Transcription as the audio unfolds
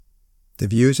The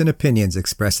views and opinions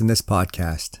expressed in this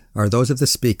podcast are those of the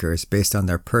speakers based on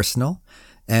their personal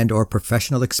and or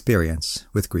professional experience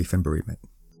with grief and bereavement.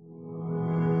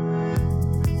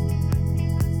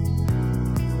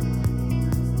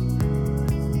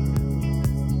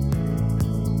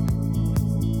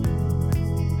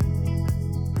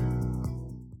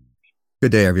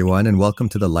 Good day, everyone, and welcome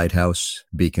to the Lighthouse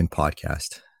Beacon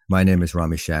podcast. My name is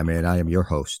Rami Shami, and I am your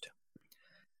host.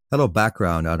 A little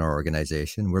background on our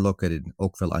organization. We're located in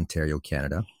Oakville, Ontario,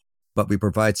 Canada, but we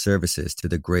provide services to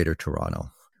the Greater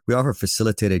Toronto. We offer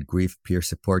facilitated grief peer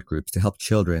support groups to help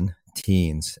children,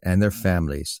 teens, and their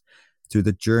families through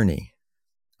the journey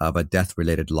of a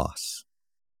death-related loss.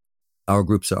 Our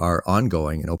groups are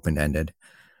ongoing and open-ended,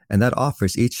 and that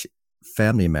offers each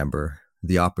family member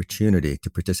the opportunity to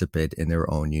participate in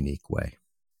their own unique way.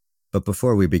 But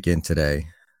before we begin today,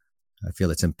 I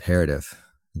feel it's imperative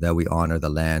that we honor the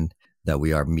land that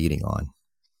we are meeting on.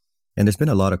 And there's been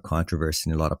a lot of controversy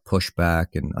and a lot of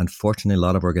pushback, and unfortunately, a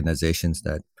lot of organizations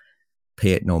that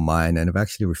pay it no mind and have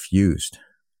actually refused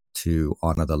to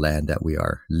honor the land that we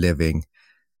are living,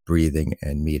 breathing,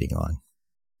 and meeting on.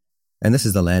 And this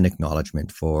is the land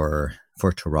acknowledgement for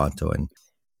Toronto. And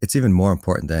it's even more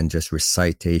important than just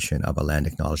recitation of a land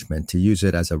acknowledgement to use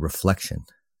it as a reflection,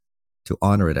 to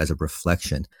honor it as a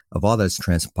reflection of all that's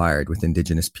transpired with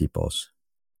Indigenous peoples,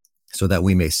 so that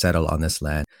we may settle on this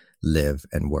land, live,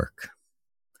 and work.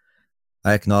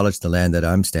 I acknowledge the land that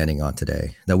I'm standing on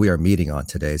today, that we are meeting on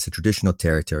today, is the traditional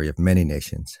territory of many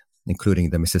nations, including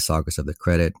the Mississaugas of the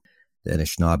Credit, the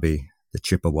Anishinaabe, the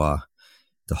Chippewa,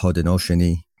 the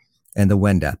Haudenosaunee, and the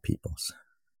Wendat peoples,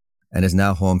 and is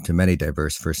now home to many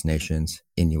diverse First Nations,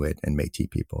 Inuit, and Métis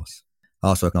peoples. I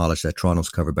also acknowledge that Toronto is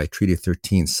covered by Treaty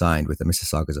 13 signed with the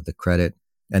Mississaugas of the Credit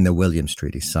and the Williams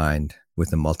Treaty signed with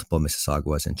the multiple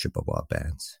Mississaugas and Chippewa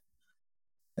bands.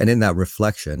 And in that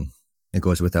reflection, it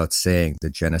goes without saying the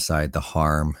genocide, the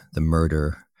harm, the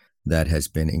murder that has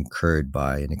been incurred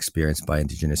by and experienced by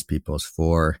Indigenous peoples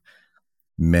for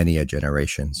many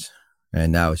generations,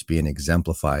 and now is being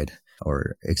exemplified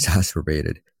or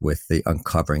exacerbated with the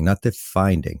uncovering, not the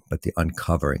finding, but the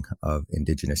uncovering of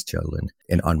Indigenous children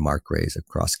in unmarked graves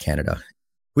across Canada.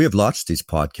 We have launched these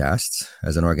podcasts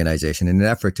as an organization in an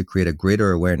effort to create a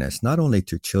greater awareness, not only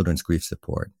to children's grief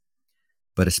support,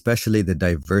 but especially the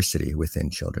diversity within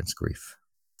children's grief.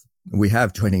 We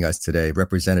have joining us today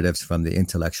representatives from the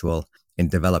Intellectual and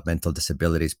Developmental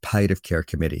Disabilities Palliative Care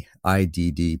Committee,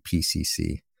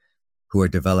 IDDPCC, who are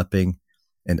developing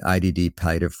an IDD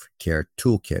Palliative Care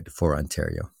Toolkit for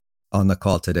Ontario. On the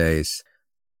call today is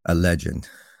a legend,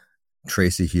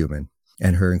 Tracey Human,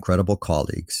 and her incredible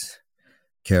colleagues,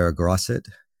 Cara Grosset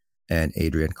and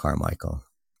Adrienne Carmichael.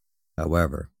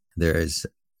 However, there is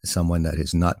someone that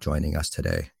is not joining us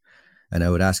today, and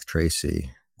I would ask Tracey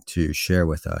to share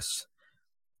with us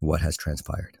what has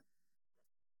transpired.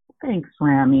 Thanks,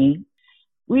 Rami.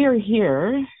 We are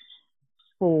here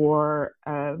for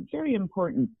a very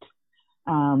important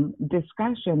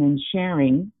discussion and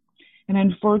sharing. And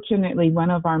unfortunately,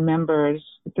 one of our members,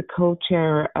 the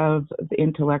co-chair of the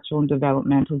Intellectual and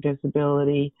Developmental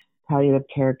Disability Palliative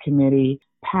Care Committee,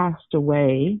 passed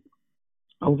away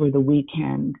over the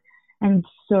weekend. And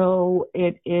so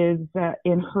it is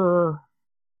in her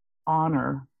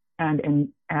honor and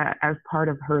as part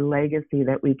of her legacy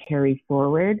that we carry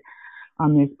forward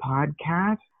on this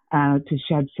podcast to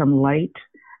shed some light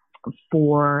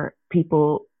for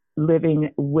people living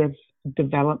with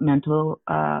developmental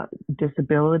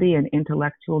disability and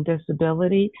intellectual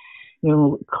disability. You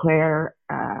know, Claire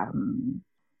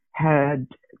had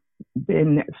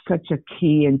been such a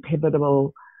key and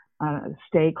pivotal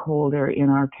stakeholder in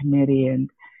our committee, and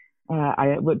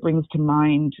what brings to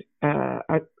mind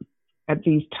at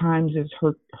these times is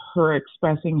her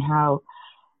expressing how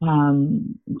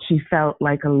she felt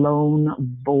like a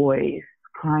lone voice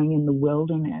crying in the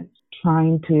wilderness,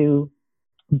 trying to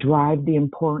drive the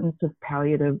importance of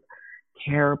palliative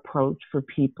care approach for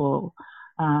people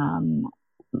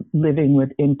living with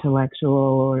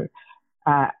intellectual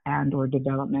or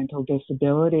developmental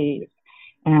disabilities.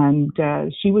 And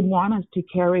she would want us to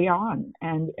carry on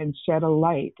and shed a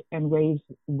light and raise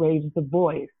the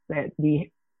voice that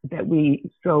we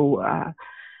so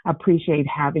appreciate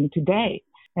having today.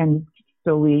 And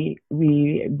so we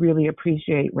really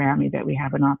appreciate, Rami, that we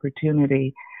have an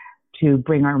opportunity to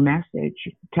bring our message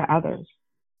to others.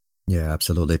 Yeah,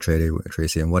 absolutely,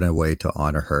 Tracey. And what a way to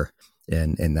honor her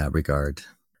in that regard.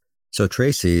 So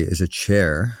Tracey is a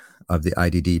chair of the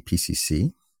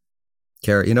IDD-PCC.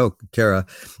 Cara,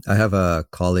 I have a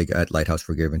colleague at Lighthouse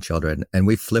for Forgiven Children, and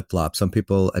we flip-flop. Some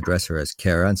people address her as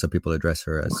Cara, and some people address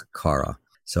her as Cara.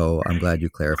 So I'm glad you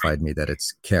clarified me that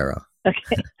it's Cara.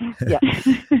 Okay. Yeah.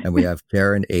 And we have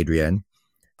Cara and Adrienne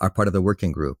are part of the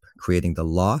working group creating the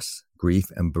loss,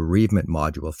 grief, and bereavement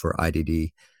module for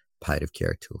IDD Palliative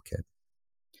Care Toolkit.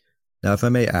 Now, if I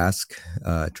may ask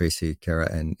Tracey, Cara,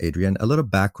 and Adrienne a little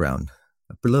background,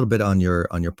 a little bit on your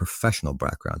professional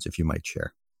backgrounds, if you might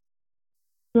share.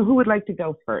 So who would like to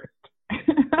go first?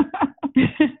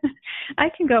 I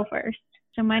can go first.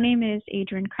 So my name is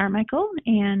Adrienne Carmichael,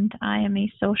 and I am a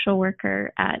social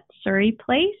worker at Surrey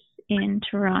Place in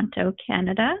Toronto,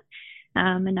 Canada.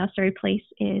 And now Surrey Place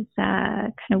is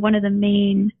kind of one of the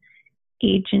main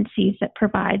agencies that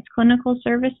provides clinical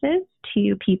services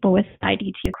to people with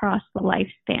IDD across the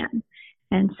lifespan.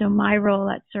 And so my role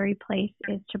at Surrey Place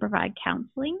is to provide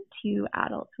counseling to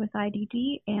adults with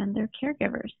IDD and their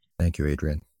caregivers. Thank you,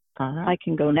 Adrienne. I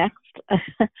can go next.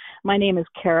 My name is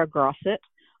Cara Grosset.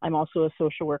 I'm also a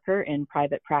social worker in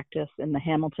private practice in the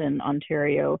Hamilton,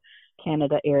 Ontario,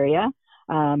 Canada area.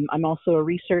 I'm also a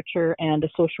researcher and a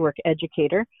social work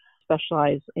educator,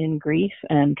 specialize in grief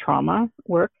and trauma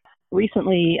work.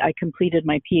 Recently, I completed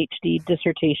my PhD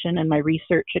dissertation, and my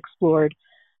research explored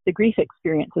the grief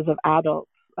experiences of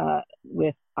adults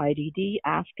with IDD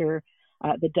after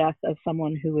the death of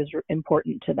someone who was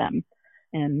important to them,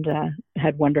 and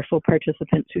had wonderful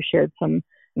participants who shared some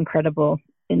incredible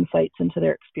insights into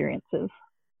their experiences.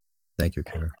 Thank you,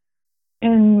 Cara.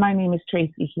 And my name is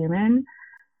Tracey Human.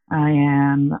 I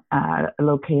am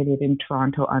located in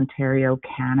Toronto, Ontario,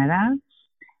 Canada.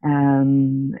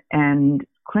 And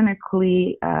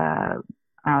clinically, as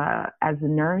a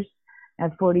nurse, I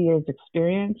have 40 years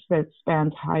experience that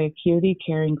spans high acuity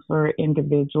caring for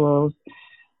individuals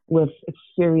with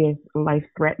serious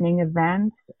life-threatening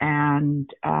events, and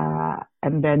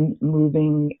then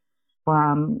moving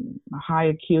from high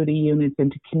acuity units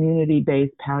into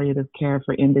community-based palliative care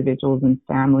for individuals and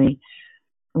family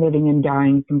living and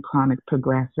dying from chronic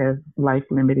progressive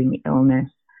life-limiting illness.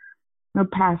 The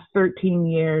past 13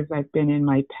 years, I've been in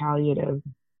my palliative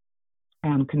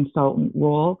consultant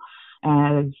role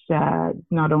as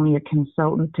not only a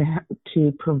consultant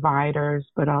to providers,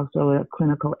 but also a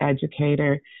clinical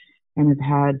educator, and have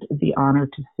had the honor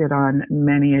to sit on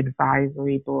many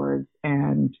advisory boards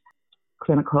and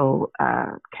clinical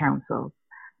councils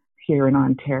here in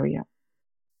Ontario.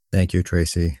 Thank you,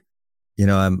 Tracey. You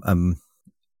know,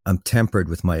 I'm tempered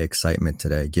with my excitement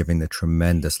today, given the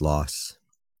tremendous loss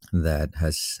that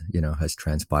has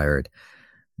transpired.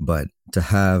 But to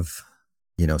have,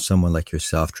 someone like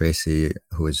yourself, Tracey,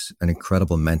 who is an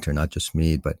incredible mentor, not just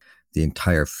me, but the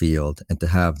entire field, and to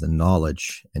have the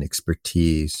knowledge and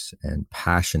expertise and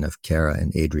passion of Cara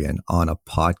and Adrienne on a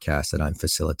podcast that I'm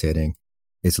facilitating,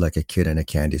 it's like a kid in a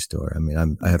candy store. I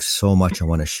mean, I have so much I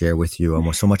want to share with you,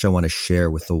 almost so much I want to share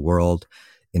with the world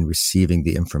in receiving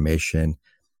the information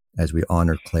as we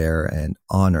honor Claire and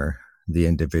honor the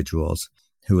individuals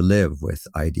who live with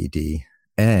IDD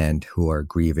and who are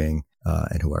grieving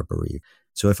and who are bereaved.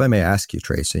 So if I may ask you,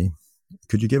 Tracey,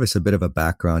 could you give us a bit of a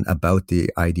background about the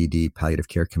IDD Palliative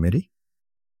Care Committee?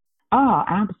 Oh,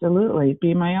 absolutely.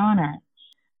 Be my honor.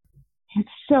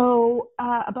 So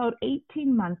about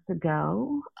 18 months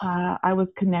ago, I was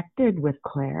connected with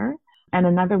Claire and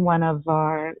another one of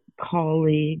our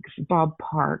colleagues, Bob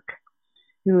Park,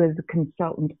 who is a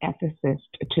consultant ethicist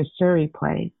to Surrey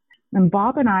Place. And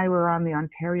Bob and I were on the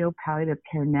Ontario Palliative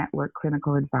Care Network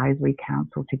Clinical Advisory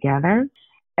Council together.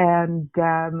 And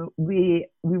we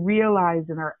realized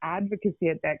in our advocacy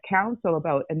at that council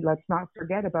about, and let's not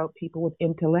forget about people with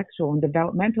intellectual and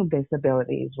developmental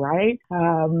disabilities, right?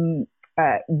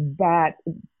 That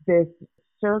this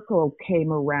circle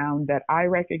came around, that I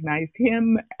recognized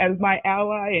him as my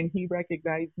ally and he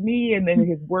recognized me, and then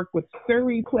his work with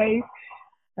Surrey Place.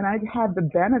 And I've had the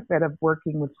benefit of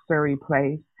working with Surrey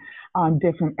Place on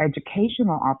different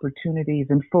educational opportunities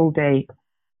and full day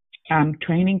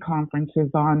training conferences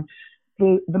on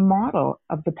the model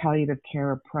of the palliative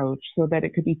care approach so that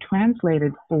it could be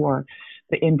translated for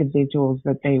the individuals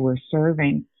that they were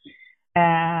serving.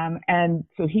 And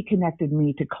so he connected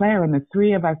me to Claire, and the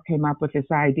three of us came up with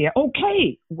this idea.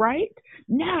 Okay, right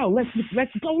now, let's move.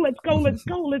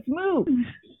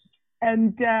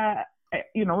 And,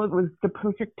 it was the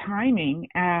perfect timing.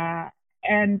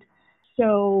 And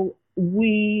so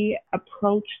we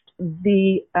approached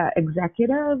the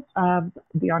executive of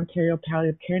the Ontario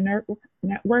Palliative Care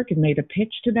Network and made a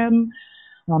pitch to them.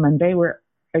 And they were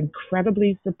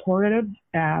incredibly supportive,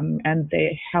 and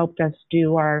they helped us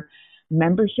do our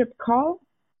membership call.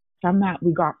 From that,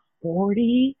 we got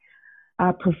 40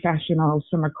 professionals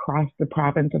from across the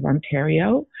province of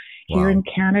Ontario. Wow. Here in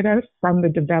Canada, from the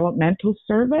Developmental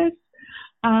Service,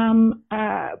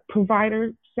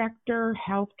 provider sector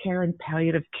healthcare and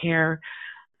palliative care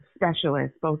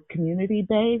specialists, both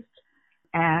community-based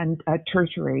and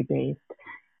tertiary-based,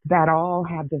 that all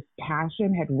have this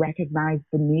passion, had recognized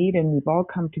the need, and we've all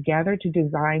come together to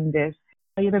design this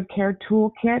palliative care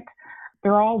toolkit.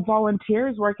 They're all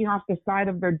volunteers working off the side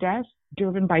of their desk,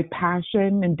 driven by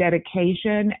passion and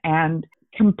dedication and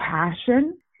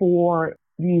compassion for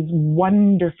these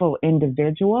wonderful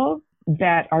individuals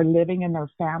that are living in their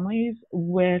families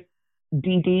with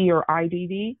DD or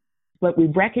IDD. What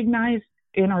we've recognized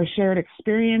in our shared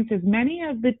experience is many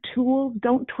of the tools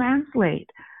don't translate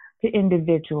to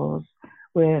individuals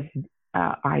with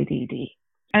IDD.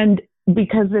 And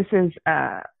because this is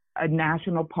a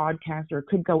national podcast, or it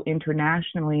could go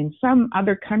internationally, in some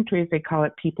other countries they call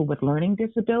it people with learning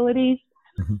disabilities.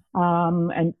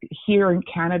 Mm-hmm. And here in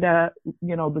Canada,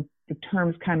 the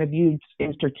terms kind of used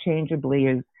interchangeably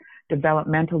is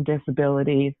developmental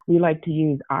disabilities. We like to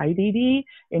use IDD,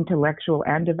 intellectual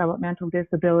and developmental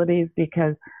disabilities,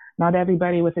 because not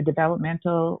everybody with a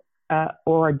developmental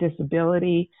or a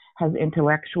disability has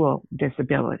intellectual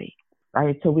disability,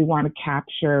 right? So we want to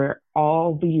capture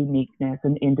all the uniqueness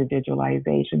and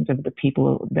individualizations of the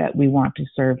people that we want to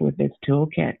serve with this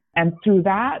toolkit. And through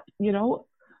that,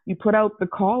 you put out the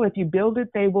call. If you build it,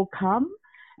 they will come.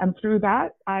 And through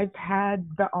that, I've had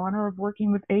the honor of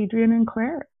working with Adrienne and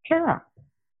Cara.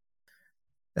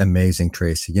 Amazing,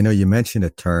 Tracey. You mentioned a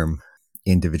term,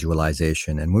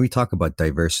 individualization. And when we talk about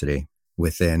diversity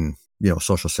within,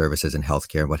 social services and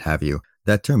healthcare and what have you,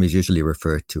 that term is usually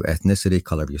referred to ethnicity,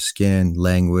 color of your skin,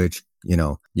 language,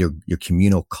 your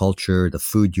communal culture, the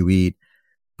food you eat.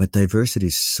 But diversity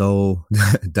is so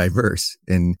diverse.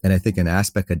 And I think an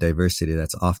aspect of diversity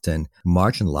that's often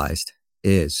marginalized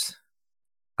is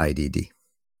IDD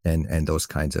and those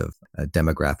kinds of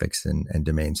demographics and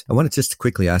domains. I want to just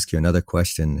quickly ask you another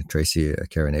question, Tracey,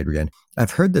 Cara, and Adrienne.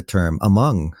 I've heard the term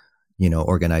among,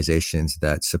 organizations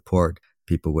that support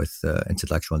people with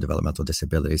intellectual and developmental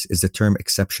disabilities is the term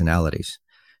exceptionalities.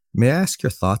 May I ask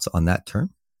your thoughts on that term?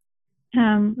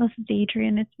 This is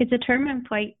Adrienne. It's a term I'm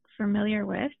quite familiar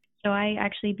with. So I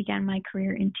actually began my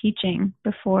career in teaching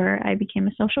before I became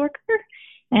a social worker.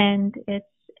 And it's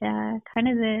kind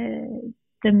of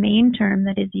the main term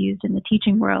that is used in the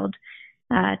teaching world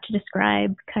to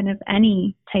describe kind of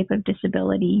any type of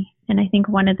disability. And I think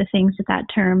one of the things that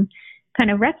term kind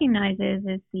of recognizes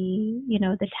is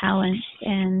the talents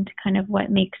and kind of what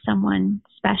makes someone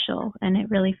special. And it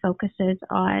really focuses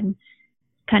on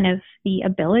kind of the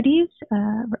abilities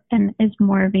and is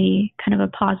more of a kind of a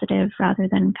positive rather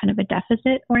than kind of a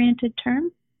deficit oriented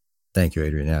term. Thank you,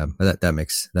 Adrienne. Yeah, that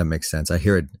makes sense. I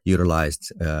hear it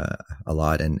utilized a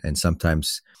lot and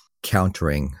sometimes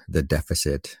countering the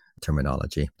deficit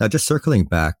terminology. Now, just circling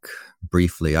back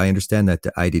briefly, I understand that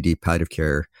the IDD palliative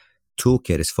care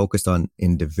toolkit is focused on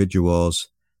individuals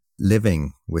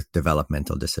living with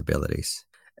developmental disabilities.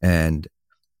 And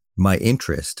my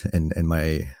interest and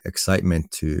my excitement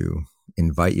to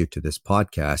invite you to this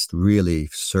podcast really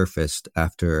surfaced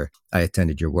after I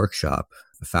attended your workshop,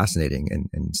 a fascinating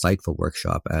and insightful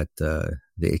workshop at the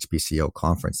HBCO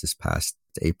conference this past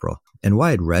April. And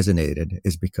why it resonated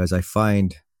is because I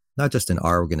find, not just in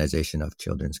our organization of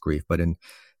children's grief, but in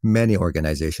many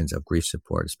organizations of grief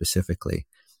support specifically,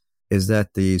 is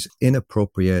that these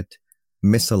inappropriate,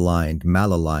 misaligned,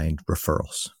 malaligned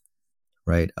referrals,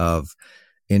 right, of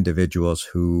individuals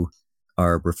who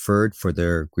are referred for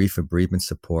their grief and bereavement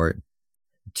support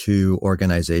to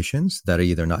organizations that are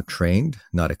either not trained,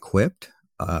 not equipped,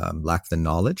 lack the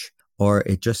knowledge, or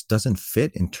it just doesn't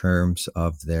fit in terms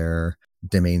of their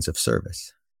domains of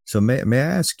service. So may I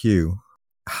ask you,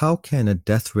 how can a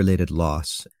death-related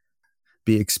loss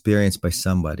be experienced by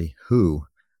somebody who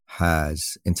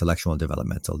has intellectual and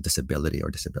developmental disability or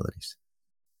disabilities?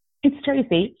 It's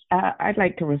Tracey. I'd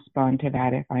like to respond to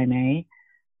that, if I may.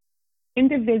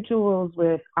 Individuals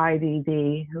with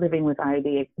IDD, living with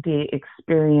IDD,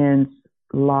 experience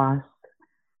loss,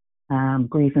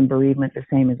 grief and bereavement the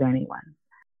same as anyone.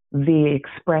 The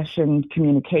expression,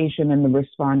 communication, and the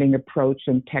responding approach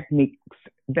and techniques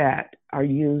that are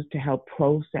used to help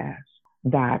process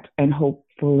that and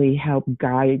hopefully help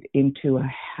guide into a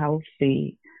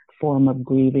healthy form of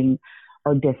grieving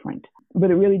are different. But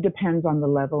it really depends on the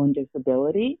level and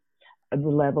disability, the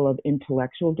level of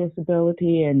intellectual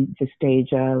disability, and the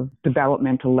stage of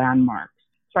developmental landmarks.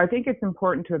 So I think it's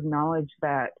important to acknowledge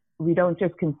that we don't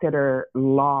just consider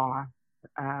loss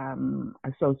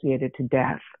associated to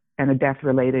death and a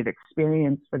death-related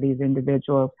experience for these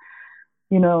individuals.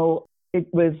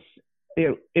 It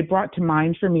brought to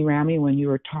mind for me, Rami, when you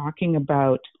were talking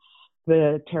about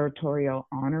the territorial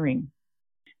honoring.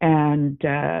 And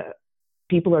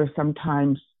people are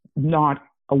sometimes not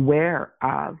aware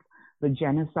of the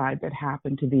genocide that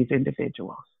happened to these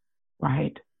individuals,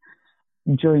 right?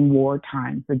 During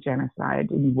wartime, the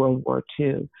genocide in World War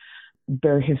II,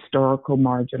 their historical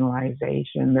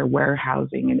marginalization, their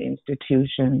warehousing in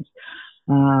institutions,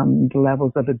 the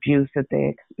levels of abuse that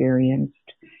they experienced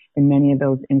in many of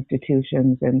those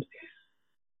institutions. And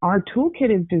our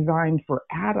toolkit is designed for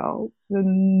adults.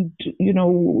 And,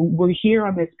 we're here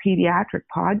on this pediatric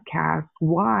podcast.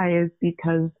 Why? Is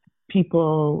because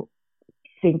people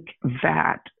think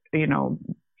that,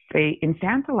 they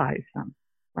infantilize them,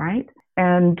 right?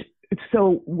 And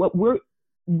so what we're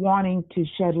wanting to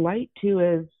shed light to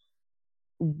is,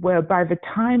 well, by the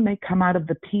time they come out of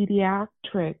the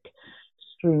pediatric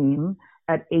stream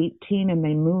at 18 and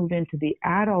they move into the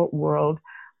adult world,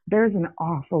 there's an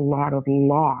awful lot of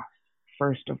loss,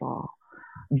 first of all,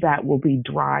 that will be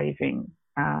driving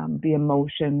the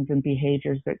emotions and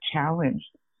behaviors that challenge.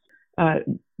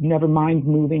 Never mind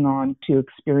moving on to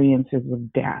experiences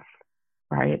of death,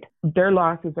 right? Their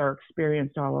losses are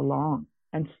experienced all along.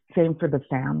 And same for the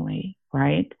family,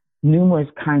 right? Numerous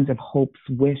kinds of hopes,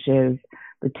 wishes,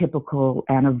 the typical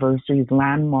anniversaries,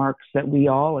 landmarks that we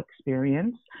all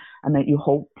experience and that you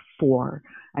hope for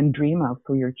and dream of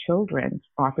for your children,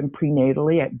 often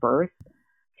prenatally at birth,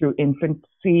 through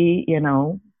infancy,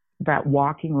 that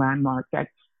walking landmark, that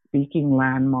speaking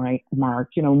landmark,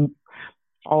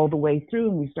 all the way through.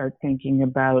 And we start thinking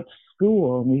about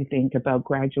school, and we think about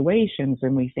graduations,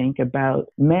 and we think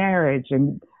about marriage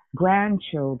and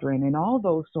grandchildren and all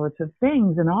those sorts of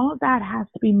things. And all of that has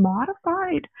to be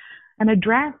modified and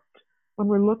addressed when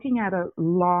we're looking at a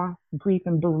loss, grief,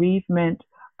 and bereavement,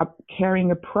 a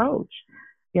caring approach.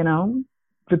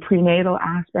 The prenatal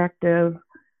aspect of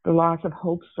the loss of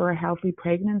hopes for a healthy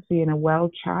pregnancy and a well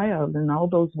child, and all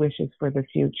those wishes for the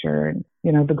future, and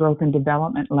the growth and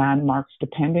development landmarks,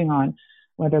 depending on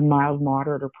whether mild,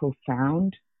 moderate, or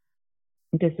profound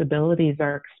disabilities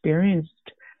are experienced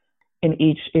in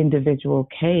each individual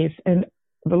case. And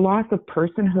the loss of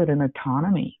personhood and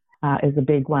autonomy is a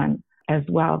big one as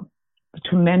well.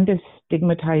 Tremendous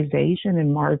stigmatization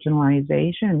and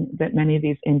marginalization that many of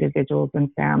these individuals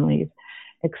and families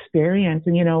experience.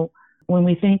 And, when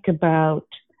we think about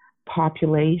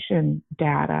population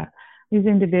data, these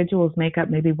individuals make up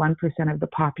maybe 1% of the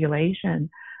population,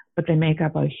 but they make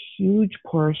up a huge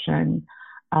portion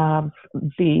of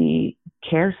the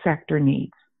care sector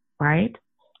needs, right?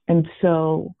 And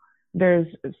so there's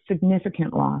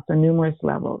significant loss on numerous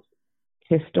levels,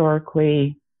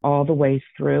 historically, all the way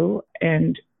through.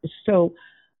 And so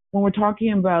when we're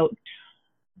talking about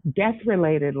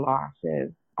death-related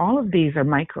losses, all of these are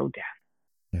micro-deaths.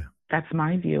 Yeah. That's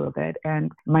my view of it.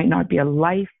 And might not be a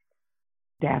life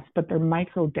death, but they're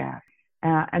micro-deaths,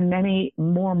 and many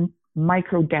more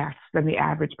micro-deaths than the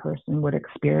average person would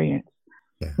experience.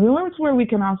 Yeah. That's where we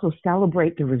can also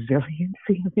celebrate the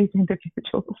resiliency of these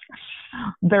individuals,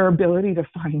 their ability to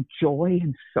find joy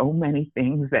in so many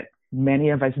things that many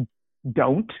of us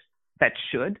don't, that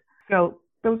should. So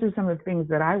those are some of the things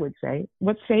that I would say.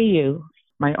 What say you,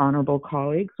 my honorable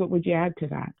colleagues? What would you add to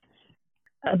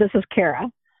that? This is Cara.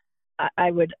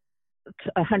 I would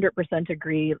 100%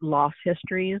 agree. Loss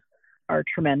histories are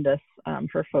tremendous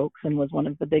for folks, and was one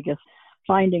of the biggest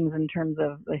findings in terms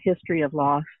of the history of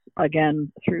loss,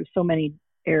 again, through so many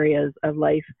areas of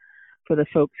life for the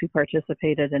folks who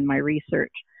participated in my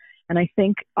research. And I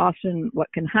think often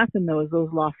what can happen, though, is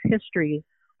those loss histories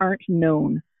aren't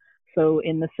known. So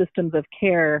in the systems of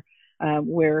care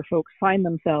where folks find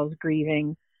themselves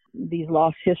grieving, these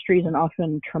loss histories and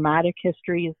often traumatic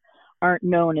histories aren't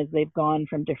known as they've gone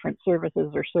from different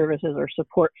services or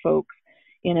support folks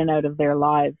in and out of their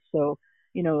lives. So,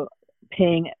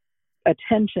 paying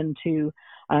attention to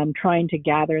trying to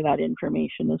gather that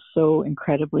information is so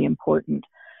incredibly important.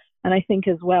 And I think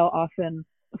as well, often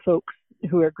folks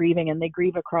who are grieving, and they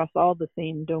grieve across all the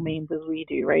same domains as we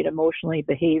do, right? Emotionally,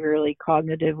 behaviorally,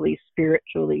 cognitively,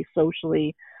 spiritually,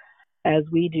 socially, as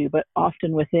we do, but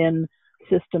often within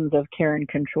systems of care and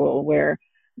control where,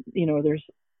 there's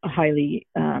a highly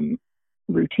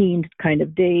routine kind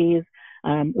of days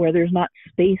where there's not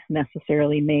space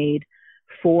necessarily made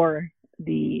for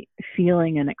the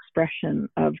feeling and expression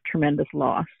of tremendous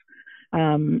loss,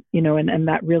 and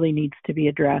that really needs to be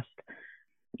addressed.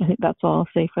 I think that's all I'll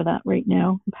say for that right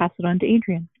now. I'll pass it on to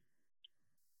Adrienne.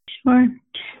 Sure.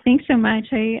 Thanks so much.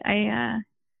 I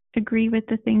agree with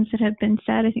the things that have been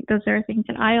said. I think those are things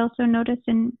that I also notice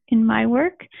in my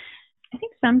work. I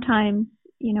think sometimes,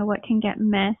 what can get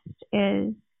missed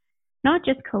is not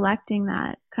just collecting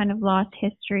that kind of loss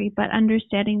history, but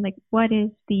understanding like what is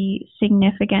the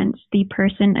significance the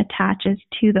person attaches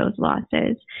to those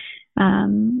losses.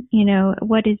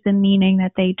 What is the meaning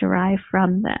that they derive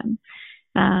from them?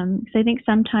 So I think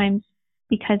sometimes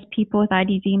because people with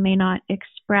IDD may not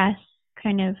express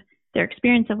kind of their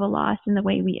experience of a loss in the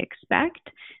way we expect,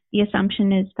 the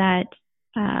assumption is that,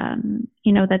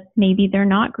 that maybe they're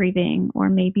not grieving or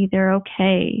maybe they're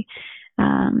okay.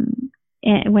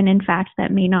 When in fact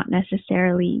that may not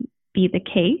necessarily be the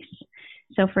case.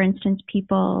 So for instance,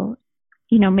 people,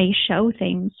 may show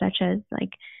things such as like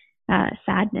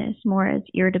sadness more as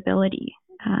irritability,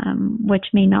 which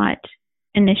may not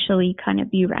initially kind of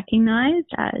be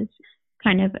recognized as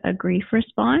kind of a grief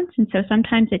response. And so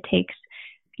sometimes it takes,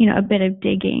 a bit of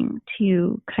digging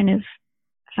to kind of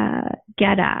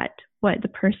get at what the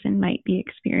person might be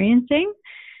experiencing.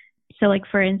 So like,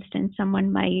 for instance,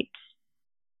 someone might,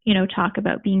 talk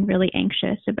about being really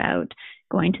anxious about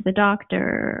going to the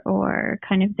doctor or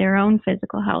kind of their own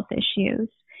physical health issues.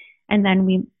 And then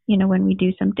we, when we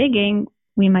do some digging,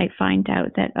 we might find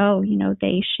out that,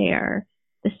 they share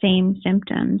the same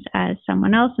symptoms as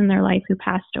someone else in their life who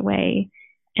passed away.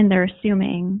 And they're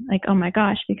assuming like, oh my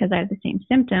gosh, because I have the same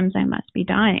symptoms, I must be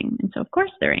dying. And so of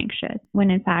course they're anxious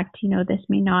when in fact, this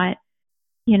may not,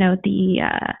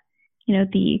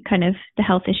 the kind of the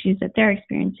health issues that they're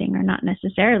experiencing are not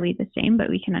necessarily the same, but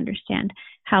we can understand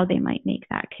how they might make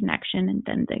that connection and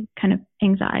then the kind of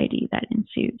anxiety that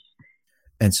ensues.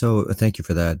 And so thank you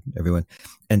for that, everyone.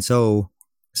 And so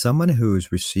someone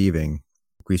who's receiving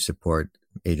grief support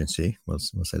agency, we'll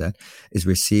say that, is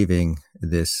receiving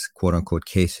this quote unquote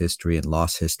case history and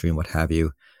loss history and what have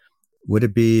you, would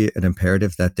it be an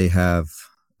imperative that they have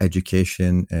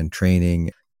education and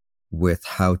training with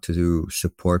how to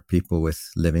support people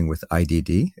with living with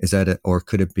IDD? Is that or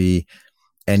could it be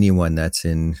anyone that's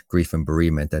in grief and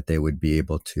bereavement that they would be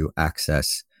able to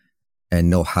access and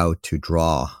know how to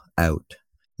draw out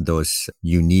those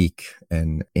unique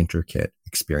and intricate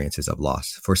experiences of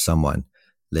loss for someone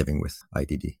living with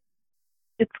IDD?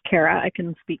 It's Cara. I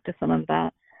can speak to some of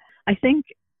that. I think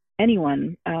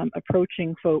anyone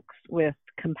approaching folks with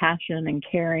compassion and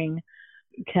caring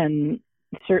can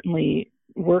certainly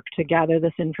work to gather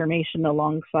this information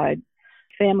alongside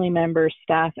family members,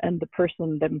 staff, and the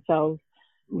person themselves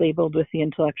labeled with the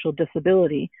intellectual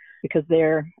disability, because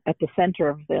they're at the center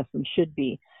of this and should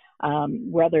be.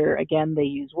 Whether, again, they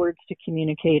use words to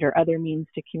communicate or other means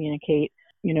to communicate,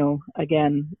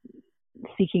 again,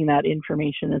 seeking that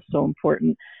information is so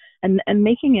important, and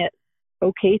making it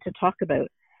okay to talk about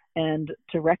and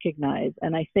to recognize.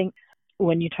 And I think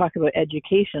when you talk about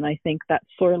education, I think that's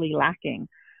sorely lacking.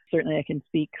 Certainly I can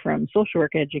speak from social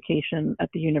work education at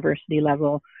the university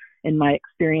level. In my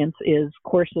experience is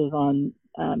courses on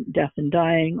death and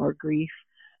dying or grief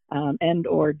and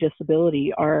or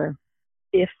disability are,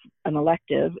 if an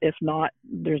elective, if not,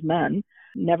 there's none.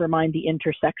 Never mind the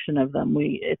intersection of them.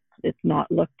 It's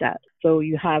not looked at. So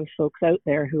you have folks out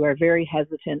there who are very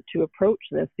hesitant to approach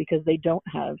this because they don't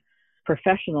have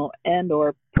professional and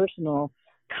or personal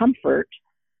comfort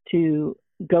to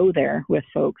go there with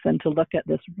folks and to look at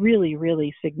this really,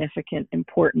 really significant,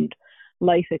 important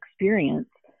life experience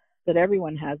that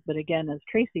everyone has. But again, as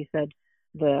Tracey said,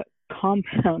 the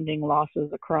compounding losses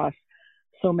across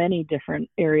so many different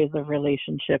areas of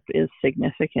relationship is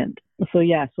significant. So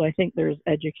I think there's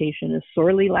education is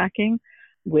sorely lacking,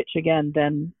 which again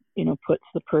then, puts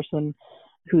the person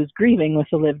who's grieving with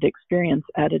a lived experience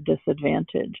at a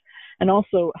disadvantage. And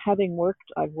also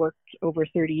I've worked over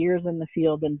 30 years in the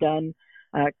field and done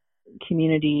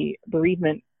community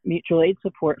bereavement mutual aid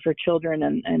support for children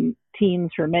and teens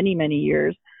for many, many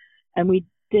years. And we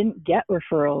didn't get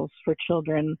referrals for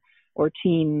children or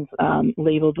teens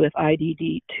labeled with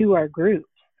IDD to our groups.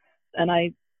 And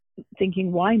I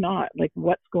thinking, why not? Like,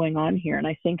 what's going on here? And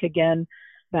I think, again,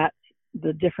 that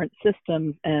the different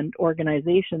systems and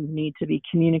organizations need to be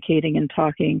communicating and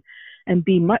talking and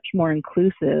be much more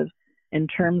inclusive in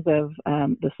terms of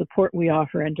the support we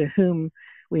offer and to whom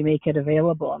we make it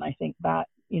available. And I think that,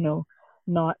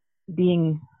 not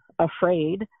being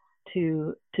afraid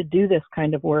to do this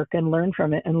kind of work and learn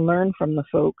from it and learn from the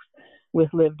folks with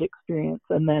lived experience,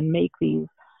 and then make these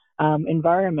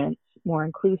environments more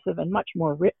inclusive and much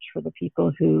more rich for the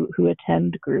people who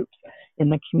attend groups in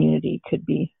the community could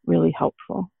be really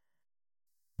helpful.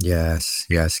 Yes,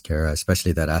 Cara,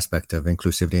 especially that aspect of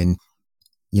inclusivity. And,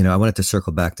 I wanted to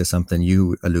circle back to something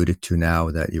you alluded to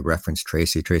now that you referenced,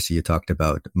 Tracey. Tracey, you talked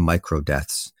about micro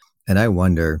deaths. And I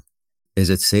wonder, is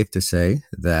it safe to say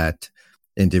that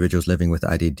individuals living with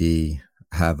IDD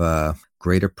have a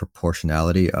greater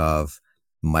proportionality of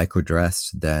micro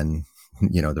deaths than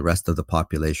the rest of the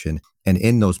population. And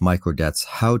in those micro deaths,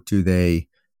 how do they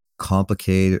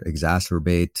complicate,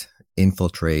 exacerbate,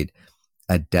 infiltrate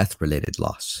a death-related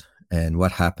loss? And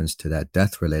what happens to that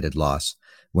death-related loss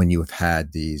when you've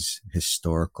had these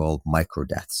historical micro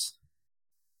deaths?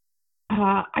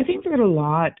 I think that a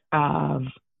lot of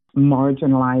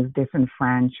marginalized,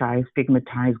 disenfranchised,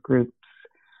 stigmatized groups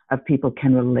of people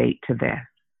can relate to this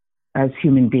as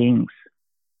human beings.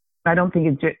 I don't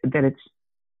think that it's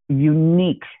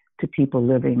unique to people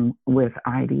living with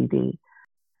IDD.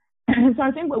 So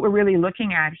I think what we're really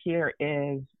looking at here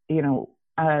is,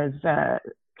 as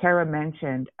Cara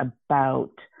mentioned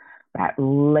about that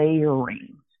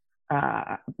layering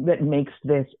that makes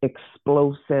this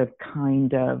explosive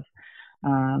kind of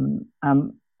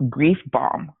grief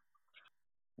bomb.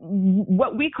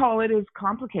 What we call it is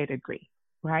complicated grief,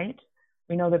 right?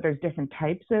 We know that there's different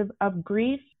types of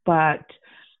grief, but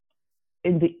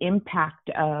in the impact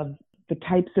of the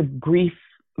types of grief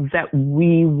that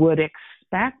we would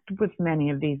expect with many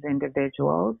of these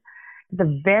individuals, at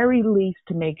the very least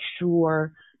to make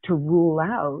sure to rule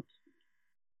out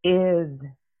is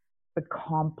the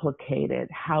complicated,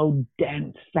 how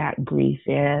dense that grief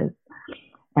is.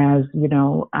 As,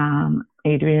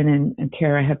 Adrienne and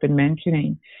Cara have been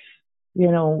mentioning,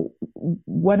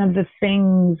 one of the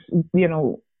things,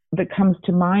 that comes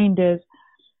to mind is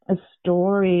a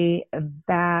story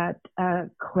that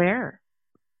Claire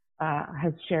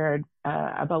has shared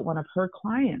about one of her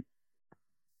clients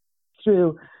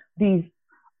through the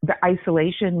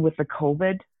isolation with the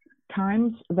COVID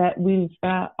times that we've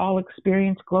all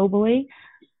experienced globally,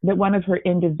 that one of her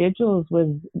individuals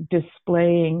was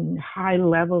displaying high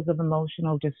levels of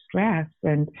emotional distress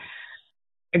and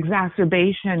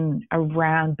exacerbation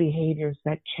around behaviors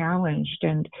that challenged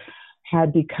and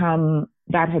had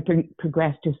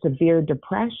progressed to severe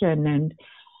depression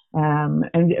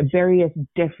and various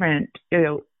different,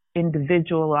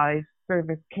 individualized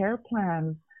service care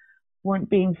plans weren't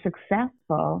being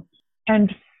successful.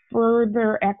 And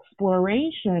further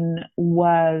exploration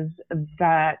was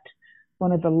that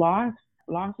one of the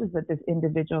losses that this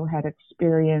individual had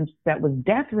experienced that was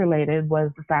death-related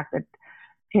was the fact that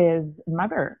his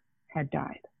mother had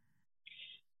died.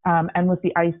 And with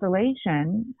the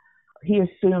isolation, he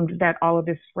assumed that all of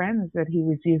his friends that he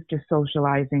was used to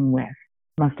socializing with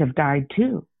must have died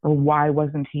too, or why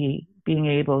wasn't he being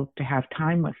able to have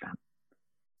time with them?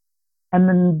 And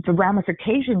then the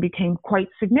ramification became quite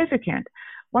significant.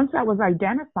 Once that was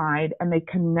identified and they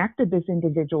connected this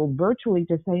individual virtually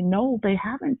to say, no, they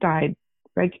haven't died,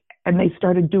 and they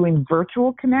started doing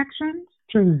virtual connections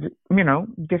through,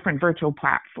 different virtual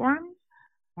platforms,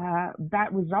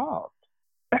 that resolved.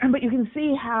 But you can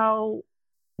see how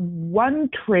one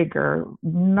trigger,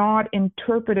 not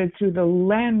interpreted through the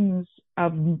lens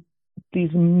of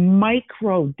these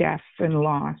micro deaths and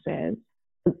losses,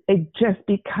 it just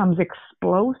becomes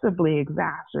explosively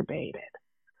exacerbated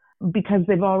because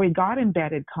they've already got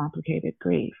embedded complicated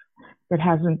grief that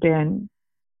hasn't been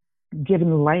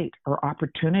given light or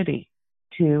opportunity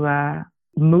to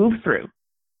move through.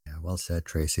 Yeah, well said,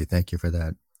 Tracey. Thank you for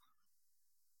that.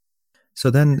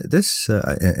 So then this,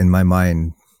 in my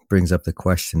mind, brings up the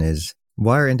question is,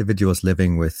 why are individuals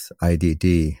living with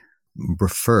IDD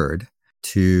referred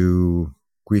to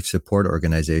grief support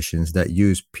organizations that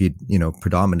use,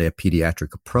 predominantly a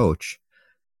pediatric approach,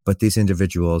 but these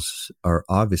individuals are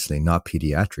obviously not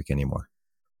pediatric anymore?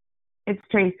 It's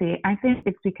Tracey. I think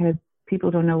it's because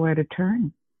people don't know where to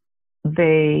turn.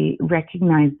 They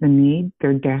recognize the need.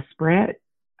 They're desperate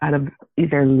out of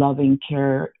their loving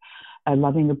care, a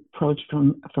loving approach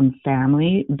from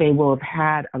family. They will have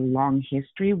had a long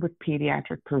history with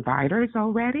pediatric providers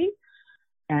already.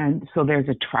 And so there's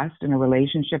a trust and a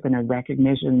relationship and a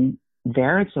recognition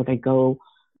there. So they go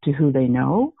to who they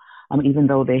know, even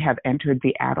though they have entered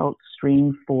the adult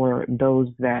stream for those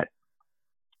that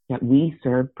we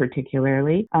serve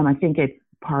particularly. I think it's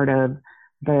part of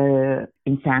the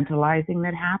infantilizing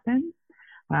that happens.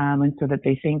 And so that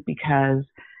they think because,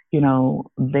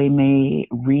 they may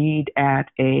read at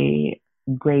a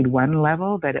grade 1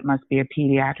 level that it must be a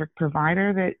pediatric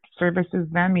provider that services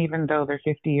them, even though they're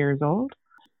 50 years old.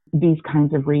 These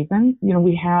kinds of reasons.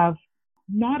 We have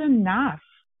not enough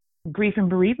grief and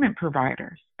bereavement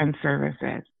providers and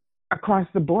services across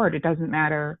the board. It doesn't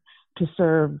matter to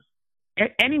serve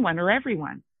anyone or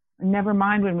everyone. Never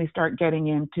mind when we start getting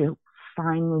into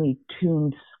finely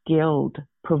tuned, skilled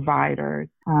providers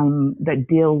that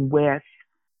deal with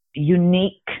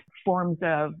unique forms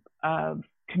of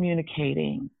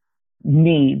communicating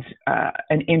needs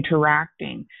and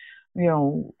interacting.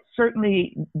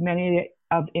 Certainly many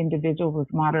of individuals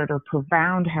with moderate or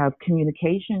profound have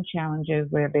communication challenges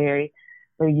where they're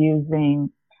using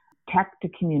tech to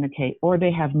communicate, or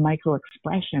they have micro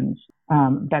expressions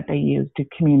that they use to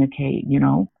communicate.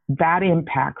 That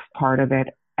impacts part of it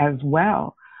as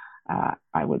well,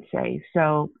 I would say.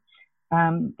 So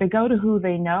they go to who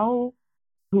they know,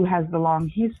 who has the long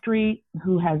history,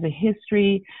 who has a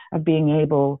history of being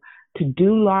able to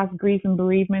do loss, grief, and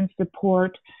bereavement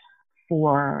support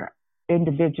for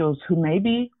individuals who may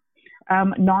be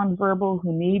nonverbal,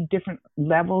 who need different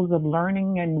levels of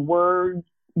learning and word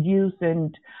use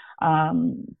and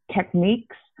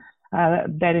techniques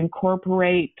that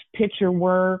incorporate picture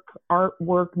work,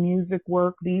 artwork, music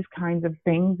work, these kinds of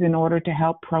things in order to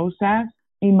help process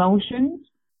emotions.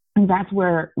 And that's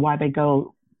why they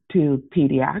go to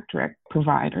pediatric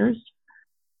providers.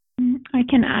 I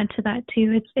can add to that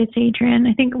too. It's Adrienne.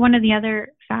 I think one of the other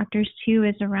factors too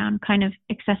is around kind of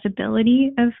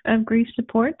accessibility of grief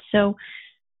support. So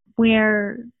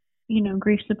where,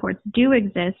 grief supports do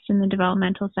exist in the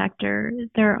developmental sector,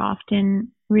 there are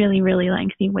often really, really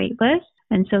lengthy wait lists.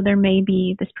 And so there may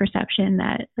be this perception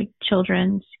that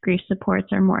children's grief supports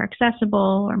are more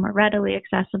accessible or more readily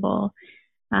accessible.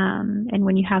 And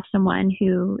when you have someone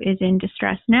who is in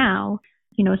distress now,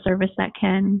 a service that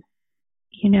can,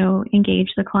 engage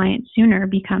the client sooner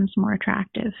becomes more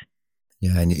attractive.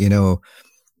 Yeah. And,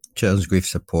 children's grief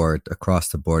support across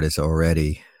the board is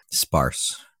already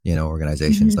sparse.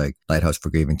 Organizations like Lighthouse for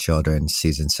Grieving Children,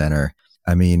 Season Center.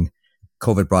 I mean,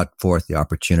 COVID brought forth the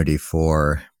opportunity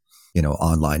for,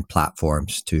 online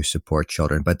platforms to support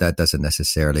children, but that doesn't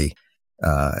necessarily,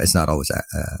 it's not always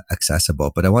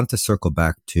accessible. But I wanted to circle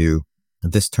back to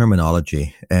this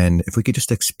terminology. And if we could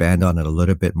just expand on it a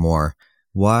little bit more,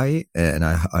 why, and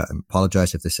I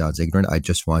apologize if this sounds ignorant, I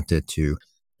just wanted to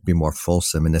be more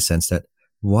fulsome in the sense that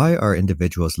why are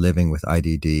individuals living with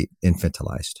IDD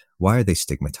infantilized? Why are they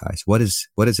stigmatized? What is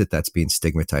it that's being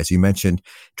stigmatized? You mentioned,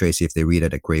 Tracey, if they read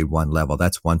at a grade 1 level,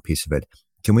 that's one piece of it.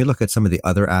 Can we look at some of the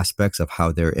other aspects of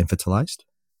how they're infantilized?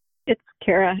 It's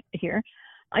Cara here.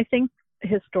 I think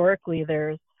historically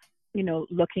there's,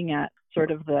 looking at sort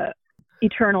of the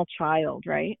eternal child,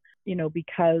 right?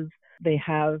 Because they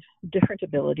have different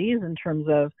abilities in terms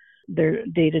of their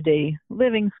day-to-day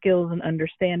living skills and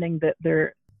understanding that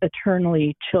they're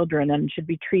eternally children and should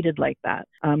be treated like that.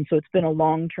 So it's been a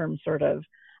long-term sort of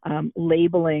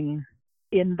labeling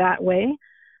in that way.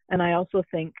 And I also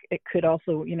think it could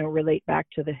also, relate back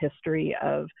to the history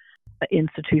of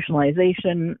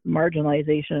institutionalization,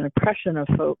 marginalization, and oppression of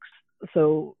folks.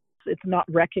 So it's not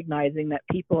recognizing that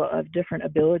people of different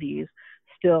abilities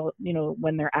still,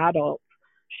 when they're adults,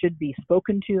 should be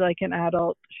spoken to like an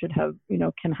adult, should have,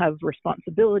 can have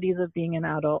responsibilities of being an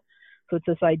adult. So it's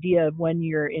this idea of when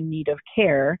you're in need of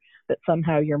care, that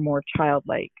somehow you're more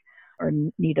childlike or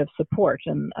in need of support.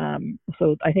 And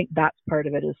so I think that's part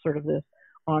of it, is sort of this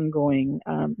ongoing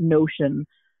notion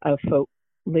of folk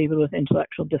labeled with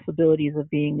intellectual disabilities of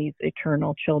being these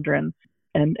eternal children.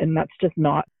 And that's just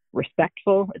not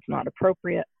respectful. It's not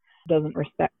appropriate. It doesn't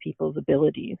respect people's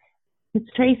abilities. It's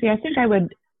Tracey. I think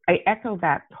I echo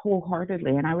that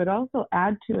wholeheartedly. And I would also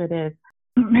add to it is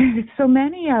so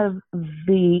many of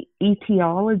the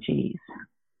etiologies,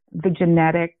 the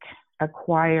genetic,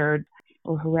 acquired,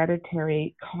 or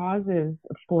hereditary causes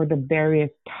for the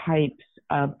various types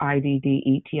of IDD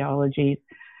etiologies,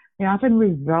 they often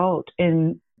result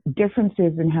in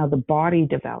differences in how the body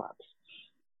develops.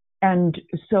 And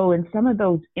so in some of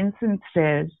those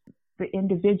instances, the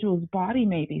individual's body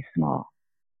may be small.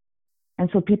 And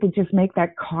so people just make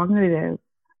that cognitive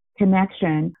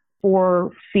connection, 4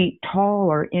 feet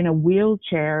tall or in a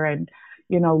wheelchair, and,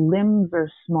 limbs are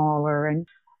smaller and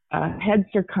head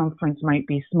circumference might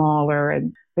be smaller,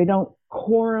 and they don't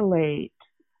correlate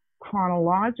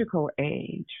chronological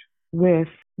age with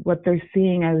what they're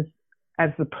seeing as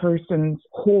the person's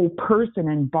whole person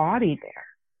and body there,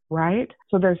 right?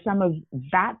 So there's some of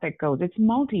that goes. It's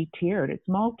multi-tiered, it's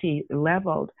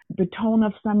multi-leveled. The tone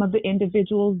of some of the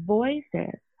individual's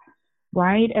voices,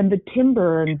 right? And the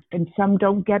timbre, and some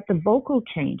don't get the vocal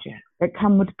changes that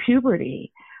come with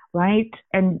puberty, right?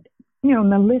 And,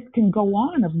 the list can go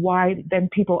on of why then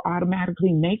people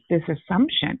automatically make this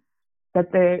assumption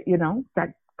that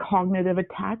that cognitive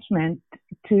attachment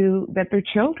to that they're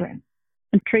children.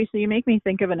 And Tracey, you make me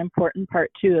think of an important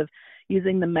part too of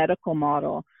using the medical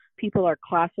model. People are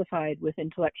classified with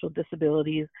intellectual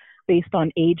disabilities based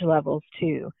on age levels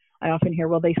too. I often hear,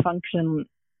 well, they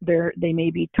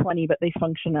may be 20, but they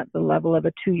function at the level of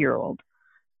a 2-year-old.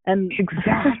 And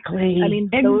exactly. I mean,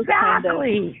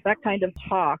 that kind of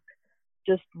talk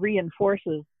just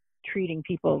reinforces treating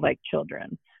people like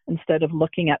children. instead of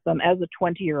looking at them as a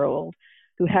 20-year-old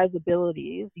who has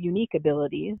abilities, unique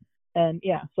abilities. And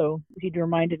yeah, so he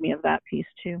reminded me of that piece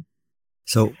too.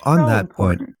 So on So that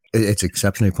important. point, it's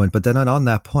exceptionally important. But then on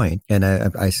that point, and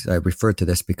I refer to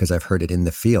this because I've heard it in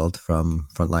the field from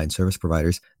frontline service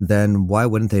providers, then why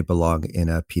wouldn't they belong in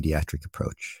a pediatric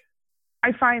approach?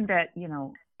 I find that,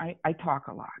 I talk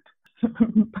a lot.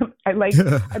 I'd like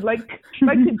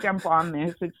to jump on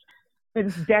this.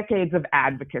 It's decades of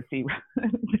advocacy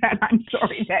that I'm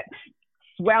sorry that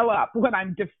swell up when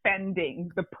I'm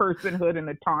defending the personhood and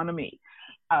autonomy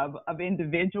of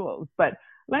individuals. But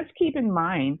let's keep in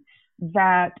mind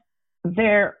that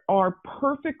there are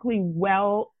perfectly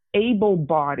well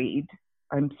able-bodied,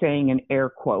 I'm saying in air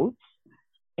quotes,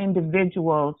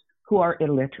 individuals who are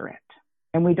illiterate,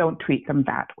 and we don't treat them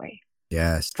that way.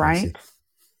 Yes, Tracey.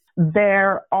 Right?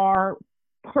 There are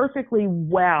perfectly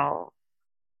well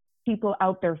people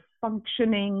out there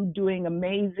functioning, doing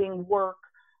amazing work,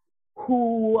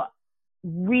 who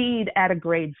read at a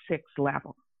grade 6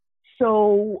 level.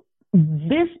 So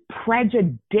this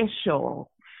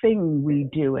prejudicial thing we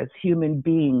do as human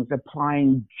beings,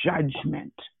 applying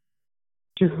judgment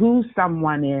to who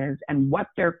someone is and what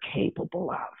they're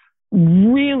capable of,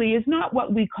 really is not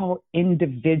what we call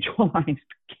individualized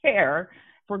care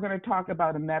if we're going to talk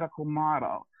about a medical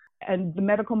model. And the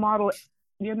medical model,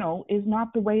 is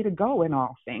not the way to go in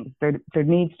all things. There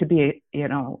needs to be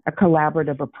a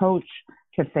collaborative approach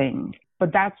to things.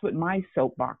 But that's what my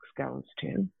soapbox goes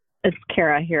to. It's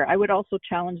Cara here. I would also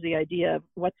challenge the idea of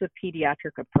what's a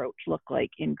pediatric approach look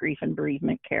like in grief and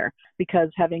bereavement care, because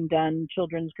having done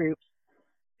children's groups,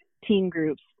 teen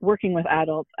groups, working with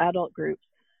adults, adult groups,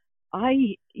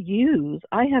 I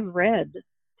have read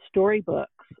storybooks,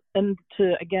 and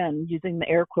to, again, using the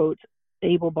air quotes,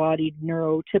 able-bodied,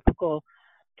 neurotypical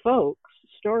folks,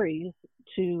 stories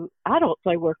to adults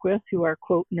I work with who are,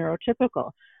 quote,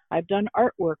 neurotypical. I've done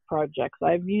artwork projects.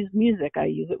 I've used music. I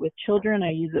use it with children.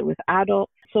 I use it with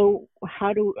adults. So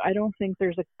I don't think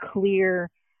there's a clear,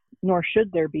 nor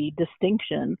should there be,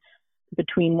 distinction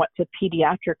between what's a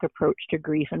pediatric approach to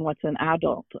grief and what's an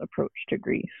adult approach to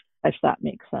grief, if that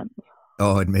makes sense.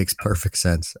 Oh, it makes perfect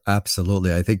sense.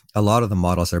 Absolutely. I think a lot of the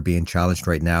models are being challenged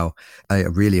right now. I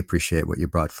really appreciate what you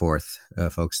brought forth,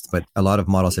 folks, but a lot of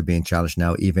models are being challenged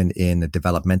now, even in the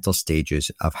developmental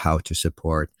stages of how to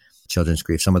support children's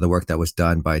grief. Some of the work that was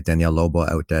done by Danielle Lobo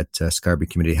out at Scarborough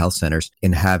Community Health Centers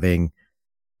in having,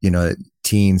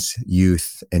 teens,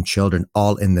 youth, and children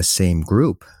all in the same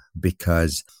group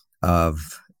because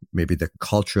of maybe the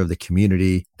culture of the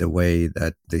community, the way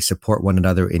that they support one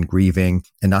another in grieving,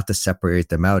 and not to separate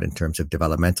them out in terms of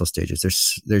developmental stages.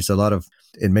 There's a lot of,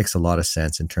 it makes a lot of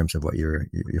sense in terms of what your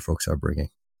folks are bringing.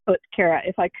 But Cara,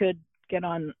 if I could get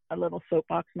on a little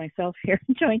soapbox myself here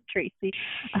and join Tracey.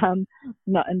 And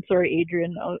sorry,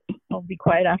 Adrienne, I'll be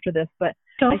quiet after this, but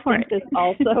I think this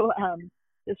also,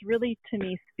 this really to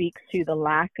me speaks to the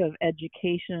lack of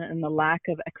education and the lack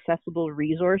of accessible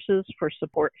resources for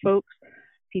support folks,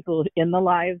 people in the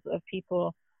lives of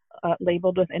people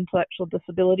labeled with intellectual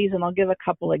disabilities. And I'll give a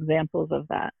couple examples of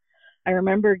that. I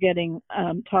remember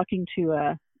talking to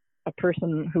a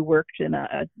person who worked in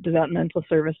a developmental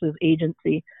services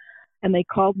agency, and they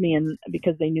called me in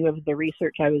because they knew of the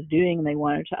research I was doing, and they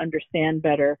wanted to understand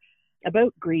better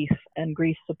about grief and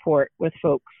grief support with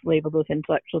folks labeled with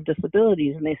intellectual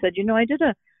disabilities. And they said, I did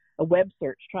a web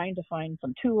search trying to find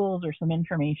some tools or some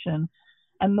information.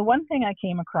 And the one thing I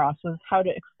came across was how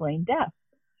to explain death.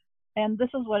 And this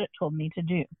is what it told me to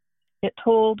do. It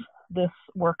told this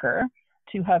worker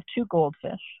to have 2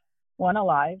 goldfish, one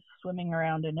alive, swimming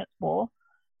around in its bowl,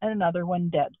 and another one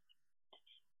dead.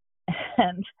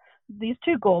 And these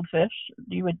 2 goldfish,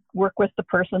 you would work with the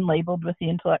person labeled with the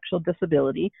intellectual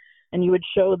disability, and you would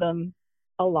show them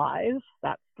alive,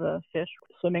 that's the fish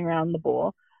swimming around the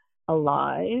bowl,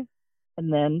 alive,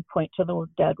 and then point to the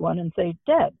dead one and say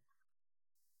dead.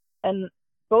 And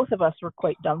both of us were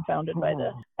quite dumbfounded by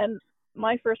this. And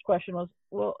my first question was,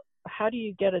 well, how do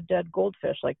you get a dead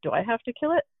goldfish? Like, do I have to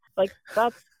kill it? Like,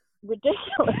 that's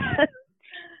ridiculous.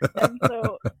 And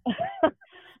so,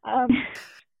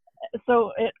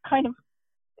 so it kind of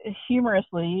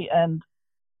humorously and,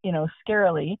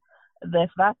 scarily,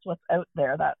 if that's what's out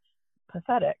there, that's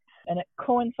pathetic. And it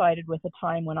coincided with a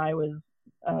time when I was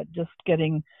just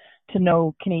getting to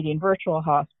know Canadian Virtual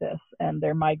Hospice and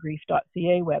their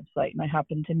mygrief.ca website. And I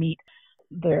happened to meet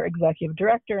their executive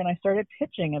director, and I started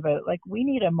pitching about, we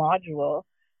need a module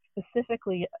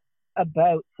specifically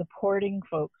about supporting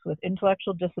folks with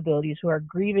intellectual disabilities who are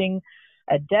grieving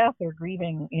a death or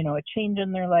grieving, a change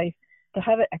in their life, to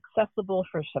have it accessible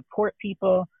for support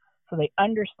people so they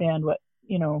understand what,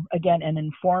 again, and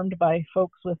informed by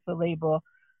folks with the label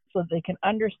so that they can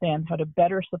understand how to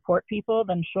better support people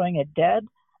than showing a dead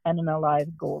and an alive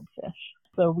goldfish.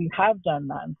 So we have done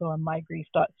that. And so on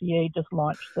mygrief.ca just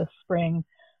launched this spring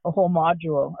a whole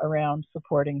module around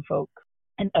supporting folks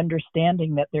and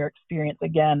understanding that their experience,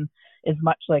 again, is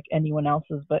much like anyone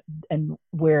else's, and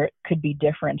where it could be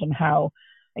different and how,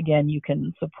 again, you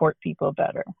can support people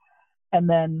better. And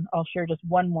then I'll share just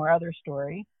one more other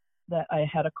story that I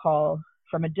had a call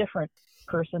from a different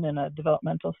person in a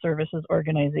developmental services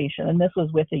organization. And this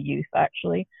was with a youth,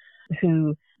 actually,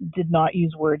 who did not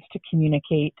use words to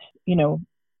communicate,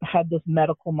 had this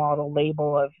medical model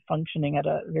label of functioning at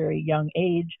a very young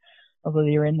age, although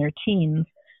they were in their teens,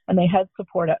 and they had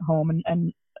support at home,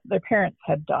 and their parents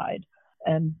had died.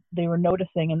 And they were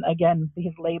noticing, and again,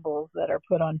 these labels that are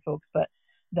put on folks, but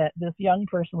that this young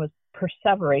person was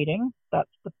perseverating,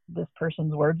 that's this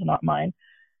person's words, not mine,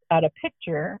 at a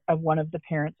picture of one of the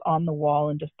parents on the wall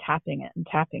and just tapping it and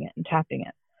tapping it and tapping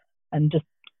it, and just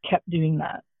kept doing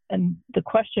that. And the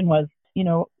question was,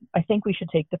 I think we should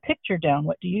take the picture down.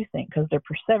 What do you think? Because they're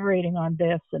perseverating on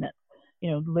this, and it,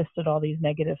 listed all these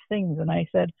negative things. And I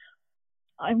said,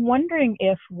 I'm wondering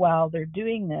if while they're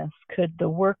doing this, could the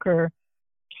worker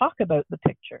talk about the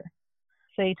picture?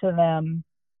 Say to them,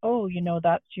 oh,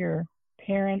 that's your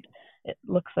parent. It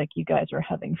looks like you guys are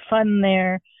having fun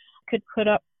there. Could put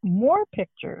up more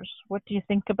pictures. What do you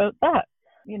think about that?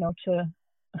 To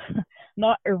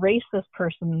not erase this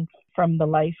person from the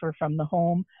life or from the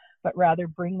home, but rather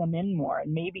bring them in more.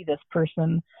 And maybe this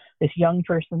young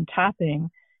person tapping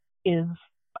is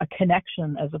a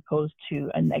connection as opposed to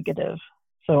a negative.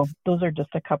 So those are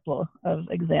just a couple of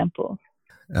examples.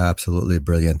 Absolutely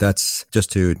brilliant. That's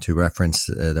just to reference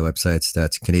the websites.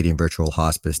 That's Canadian Virtual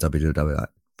Hospice,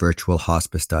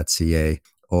 www.virtualhospice.ca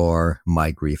or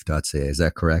mygrief.ca. Is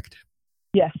that correct?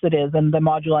 Yes, it is. And the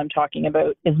module I'm talking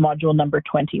about is module number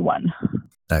 21.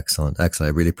 Excellent. I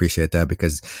really appreciate that,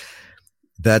 because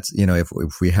that's,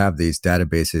 if we have these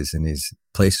databases and these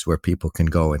places where people can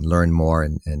go and learn more,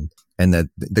 and the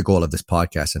goal of this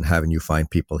podcast and having you find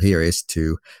people here is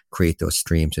to create those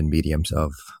streams and mediums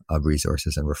of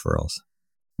resources and referrals.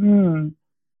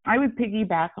 I would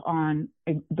piggyback on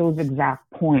those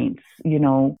exact points.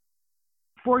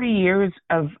 40 years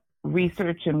of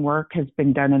research and work has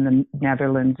been done in the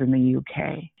Netherlands and the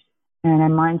UK. And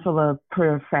I'm mindful of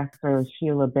Professor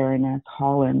Sheila Baroness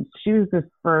Holland. She was the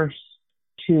first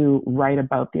to write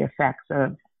about the effects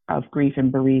of grief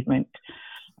and bereavement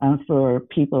for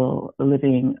people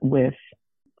living with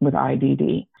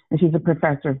IDD. And she's a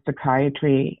professor of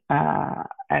psychiatry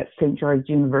at St. George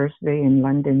University in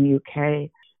London, UK.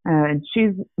 And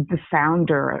she's the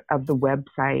founder of the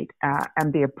website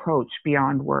and the approach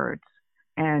Beyond Words.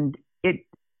 And it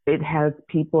has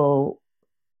people,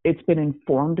 it's been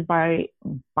informed by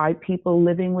people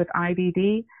living with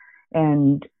IDD,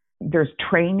 and there's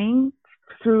training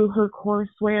through her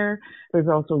courseware. There's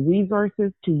also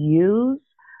resources to use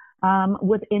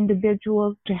with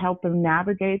individuals to help them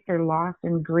navigate their loss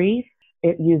and grief.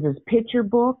 It uses picture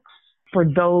books for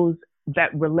those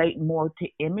that relate more to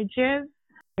images.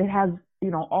 It has,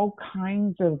 all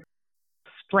kinds of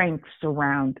strengths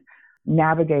around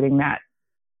navigating that.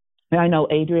 And I know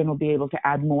Adrienne will be able to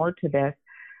add more to this.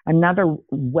 Another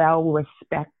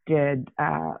well-respected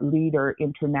leader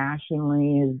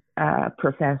internationally is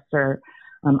Professor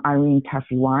Irene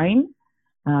Tuffy-Wine.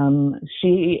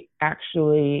 She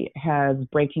actually has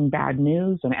Breaking Bad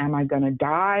News and Am I Gonna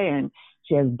Die? And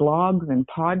she has blogs and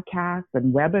podcasts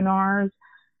and webinars.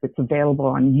 It's available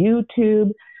on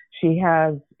YouTube. She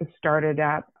has started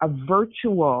up a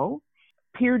virtual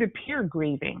peer-to-peer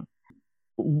grieving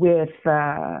with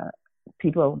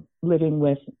people living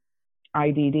with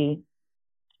IDD,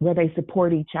 where they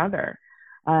support each other.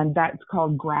 And that's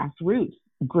called Grassroots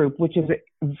Group, which is a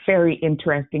very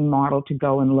interesting model to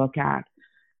go and look at.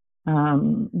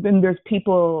 Then there's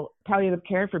palliative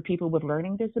care for people with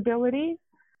learning disabilities.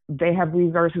 They have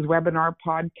resources, webinar,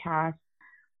 podcasts.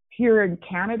 Here in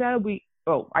Canada,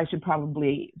 I should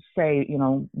probably say,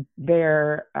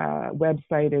 their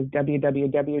website is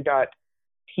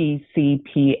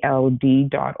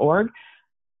www.pcpld.org.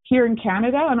 Here in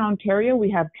Canada and Ontario, we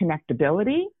have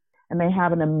Connectability, and they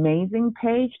have an amazing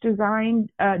page designed,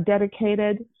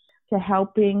 dedicated to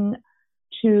helping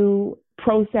to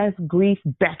process grief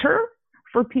better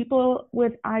for people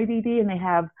with IDD. And they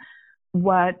have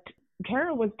what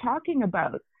Cara was talking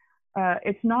about.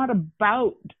 It's not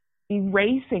about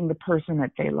erasing the person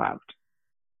that they loved.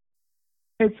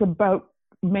 It's about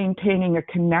maintaining a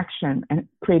connection and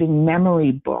creating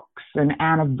memory books and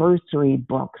anniversary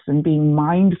books and being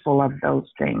mindful of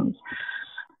those things.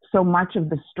 so much of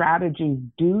the strategies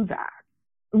do that.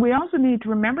 We also need to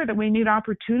remember that we need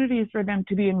opportunities for them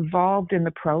to be involved in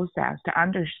the process, to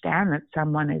understand that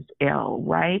someone is ill,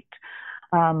 right?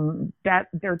 That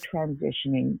they're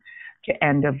transitioning to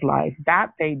end of life,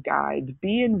 that they died,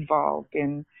 be involved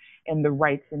in the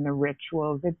rites and the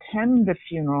rituals, attend the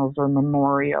funerals or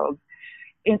memorials,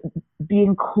 be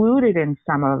included in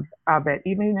some of it,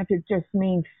 even if it just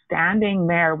means standing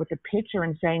there with a picture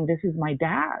and saying, this is my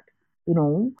dad, you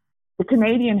know. The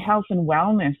Canadian Health and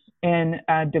Wellness and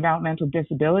Developmental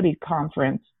Disability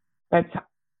Conference that's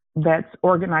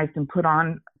organized and put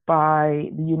on by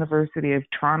the University of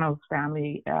Toronto's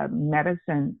Family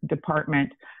Medicine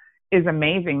Department is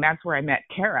amazing. That's where I met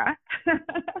Cara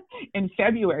in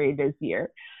February this year.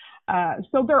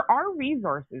 So there are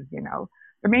resources, you know.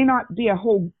 There may not be a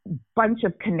whole bunch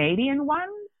of Canadian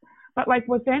ones, but like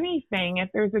with anything, if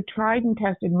there's a tried and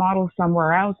tested model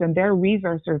somewhere else and their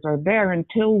resources are there,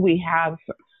 until we have,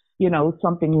 you know,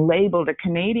 something labeled a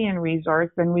Canadian resource,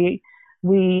 then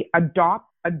we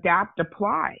adapt,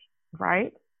 apply,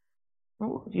 right?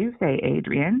 What would you say,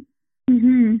 Adrienne?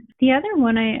 Mm-hmm. The other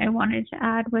one I wanted to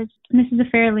add was, and this is a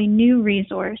fairly new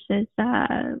resource, is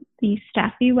the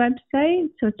STEFI website.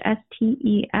 So it's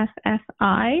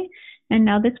STEFFI. And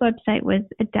now this website was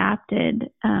adapted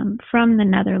from the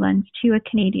Netherlands to a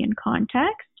Canadian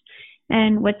context.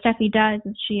 And what Steffi does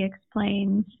is she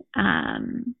explains,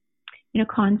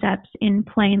 concepts in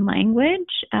plain language.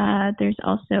 There's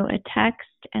also a text,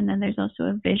 and then there's also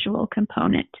a visual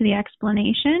component to the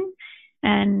explanation.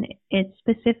 And it's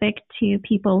specific to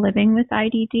people living with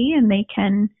IDD, and they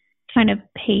can kind of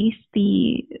pace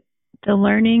the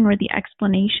learning or the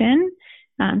explanation.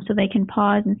 So they can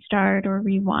pause and start or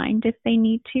rewind if they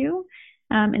need to.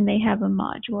 And they have a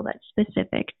module that's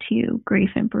specific to grief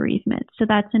and bereavement. So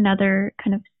that's another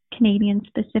kind of Canadian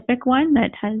specific one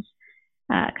that has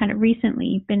kind of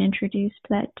recently been introduced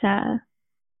that,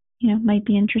 might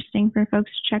be interesting for folks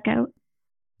to check out.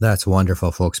 That's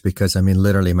wonderful, folks, because I mean,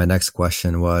 literally my next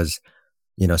question was,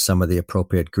 some of the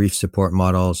appropriate grief support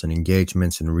models and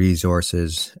engagements and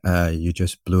resources. You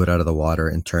just blew it out of the water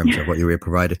in terms of what you were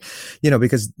provided,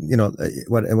 because,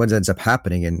 what ends up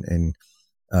happening in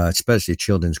especially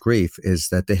children's grief is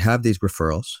that they have these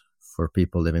referrals for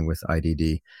people living with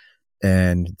IDD.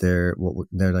 And they're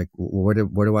like, where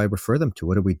do I refer them to?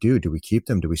 What do we do? Do we keep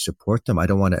them? Do we support them? I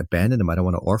don't want to abandon them. I don't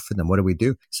want to orphan them. What do we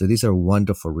do? So these are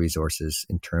wonderful resources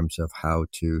in terms of how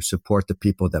to support the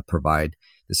people that provide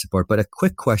the support. But a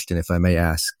quick question, if I may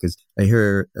ask, because I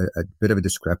hear a bit of a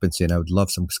discrepancy and I would love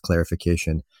some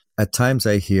clarification. At times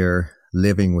I hear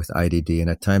living with IDD and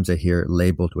at times I hear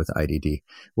labeled with IDD.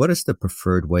 What is the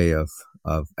preferred way of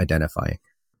identifying?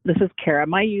 This is Cara.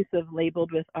 My use of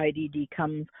labeled with IDD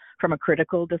comes from a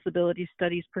critical disability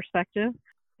studies perspective,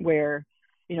 where,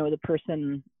 the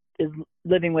person is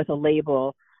living with a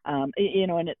label, and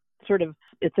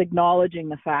it's acknowledging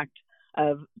the fact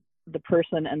of the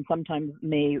person, and sometimes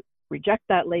may reject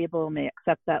that label, may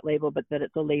accept that label, but that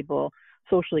it's a label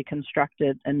socially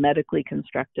constructed and medically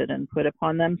constructed and put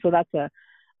upon them. So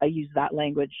I use that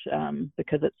language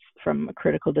because it's from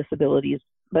critical disabilities.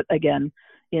 But again,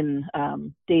 in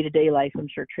day-to-day life, I'm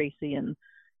sure Tracey and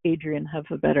Adrienne have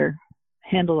a better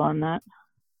handle on that.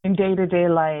 In day-to-day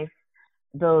life,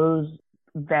 those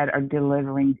that are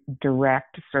delivering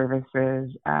direct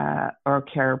services or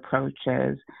care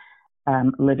approaches,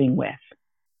 living with.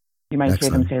 You might hear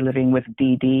them say living with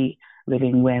DD,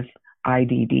 living with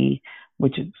IDD,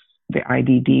 which is the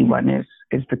IDD one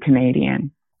is the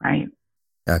Canadian, right?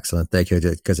 Excellent. Thank you.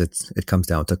 Because it comes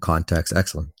down to context.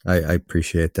 Excellent. I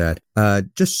appreciate that.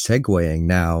 Just segueing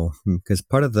now, because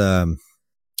part of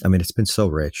it's been so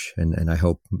rich and I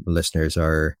hope listeners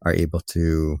are able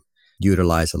to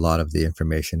utilize a lot of the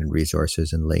information and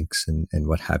resources and links and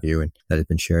what have you, and that has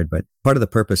been shared. But part of the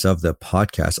purpose of the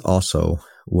podcast also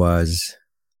was,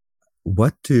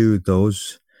 what do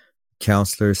those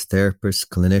counselors, therapists,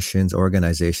 clinicians,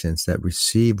 organizations that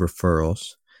receive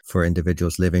referrals for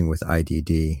individuals living with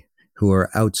IDD who are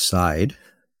outside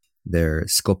their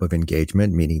scope of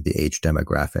engagement, meaning the age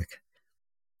demographic,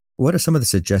 what are some of the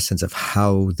suggestions of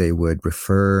how they would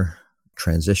refer,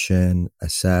 transition,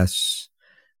 assess?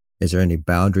 Is there any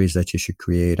boundaries that you should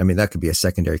create? I mean, that could be a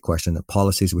secondary question, the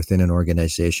policies within an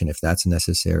organization, if that's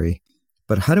necessary.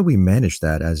 But how do we manage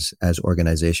that as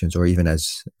organizations or even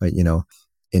as,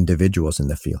 individuals in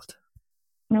the field?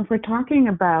 If we're talking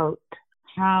about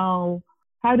how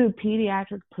do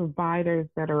pediatric providers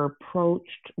that are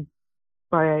approached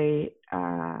by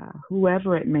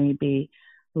whoever it may be,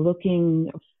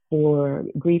 looking for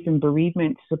grief and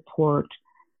bereavement support,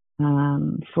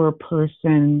 for a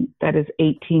person that is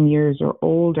 18 years or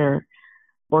older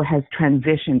or has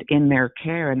transitioned in their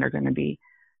care, and they're going to be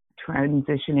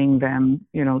transitioning them,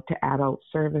 to adult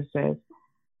services.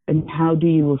 And how do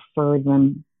you refer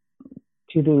them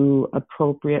to the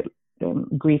appropriate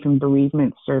grief and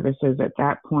bereavement services at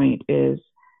that point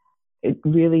it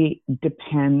really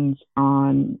depends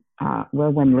on where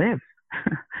one lives.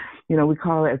 We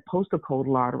call it a postal code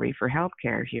lottery for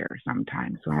healthcare here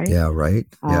sometimes, right? Yeah, right.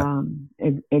 Yeah.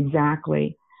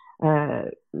 Exactly.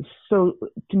 So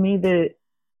to me,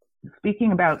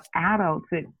 speaking about adults,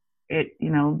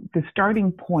 the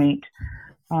starting point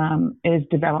is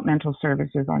Developmental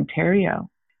Services Ontario.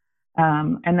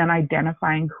 And then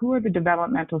identifying who are the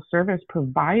developmental service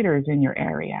providers in your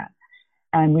area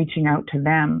and reaching out to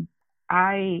them.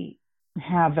 I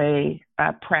have a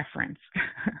preference.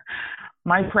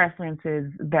 My preference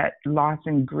is that loss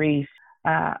and grief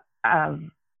of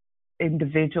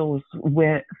individuals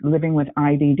living with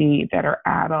IDD that are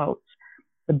adults,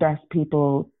 the best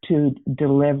people to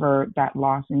deliver that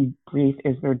loss and grief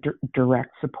is their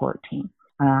direct support team.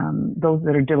 Those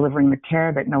that are delivering the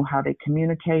care, that know how they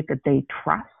communicate, that they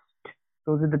trust.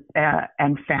 Those are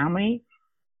and family,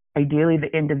 ideally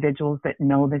the individuals that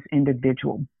know this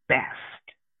individual best.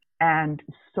 And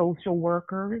social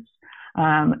workers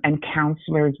and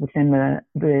counselors within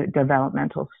the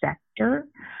developmental sector,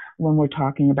 when we're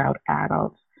talking about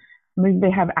adults.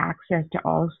 They have access to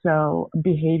also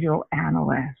behavioral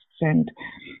analysts and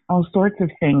all sorts of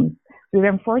things. So the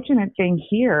unfortunate thing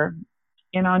here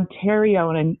in Ontario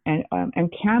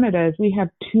and Canada is we have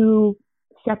two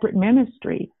separate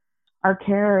ministries. Our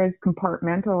care is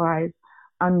compartmentalized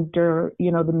under,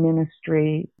 the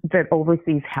ministry that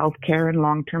oversees healthcare and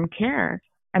long-term care.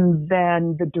 And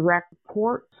then the direct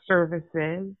support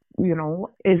services,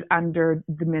 is under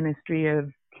the Ministry of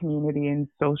Community and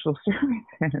Social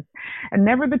Services. And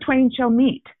never the twain shall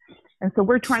meet. And so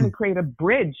we're trying to create a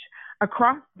bridge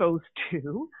across those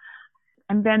two.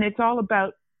 And then it's all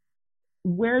about,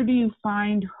 where do you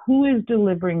find who is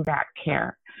delivering that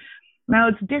care? Now,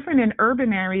 it's different in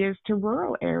urban areas to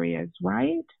rural areas,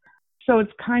 right? So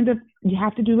it's you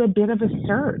have to do a bit of a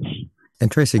search. And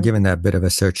Tracey, given that bit of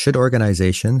a search, should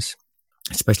organizations,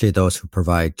 especially those who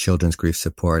provide children's grief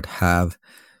support, have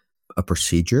a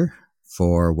procedure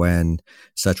for when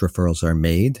such referrals are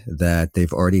made, that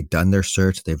they've already done their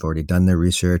search, they've already done their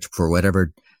research for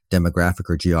whatever demographic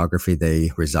or geography they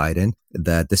reside in,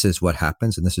 that this is what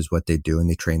happens and this is what they do, and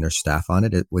they train their staff on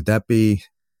it? Would that be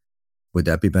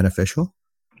beneficial?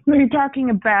 When you're talking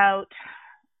about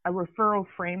a referral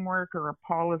framework or a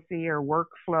policy or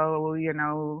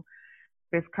workflow,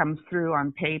 this comes through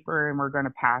on paper and we're going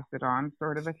to pass it on,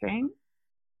 sort of a thing.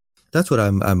 That's what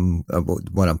I'm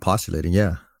postulating.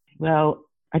 Yeah. Well,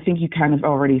 I think you kind of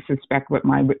already suspect what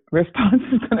my response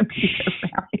is going to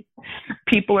be.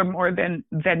 People are more than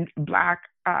black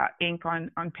ink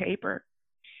on paper.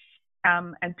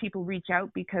 And people reach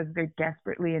out because they're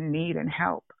desperately in need and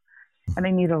help. And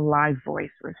they need a live voice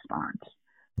response.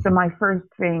 So my first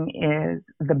thing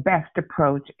is, the best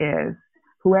approach is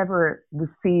whoever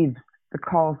receives the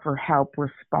call for help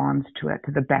responds to it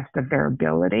to the best of their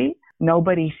ability.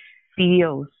 Nobody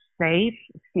feels safe,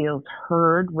 feels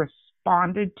heard,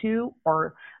 responded to,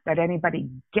 or that anybody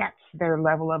gets their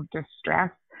level of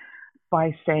distress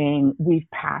by saying, we've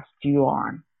passed you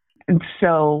on. And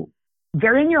so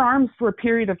they're in your arms for a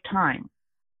period of time.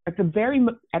 At the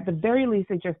very least,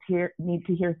 they just need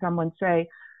to hear someone say,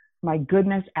 my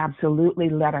goodness, absolutely,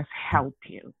 let us help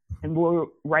you. And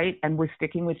we're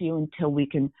sticking with you until we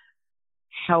can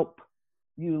help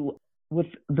you with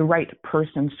the right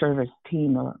person, service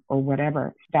team, or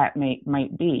whatever that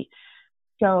might be.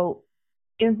 So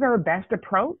is there a best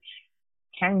approach?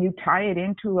 Can you tie it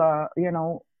into a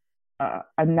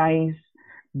nice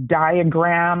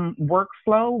diagram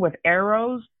workflow with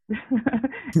arrows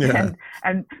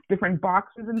and different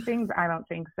boxes and things? I don't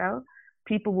think so.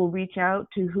 People will reach out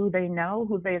to who they know,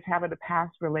 who they've had a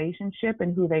past relationship,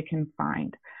 and who they can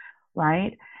find,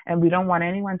 right? And we don't want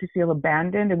anyone to feel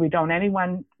abandoned, and we don't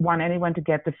want anyone to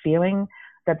get the feeling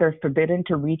that they're forbidden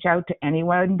to reach out to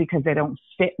anyone because they don't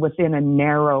fit within a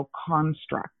narrow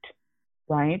construct,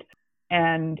 right?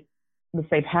 And if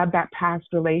they've had that past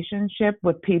relationship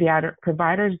with pediatric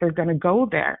providers, they're going to go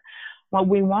there. What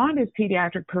we want is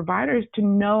pediatric providers to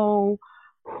know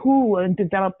who and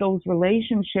develop those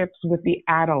relationships with the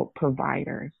adult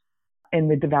providers in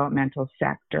the developmental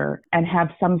sector and have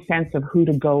some sense of who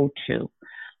to go to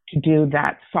do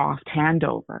that soft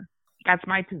handover. That's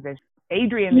my position.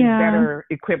 Adrienne is better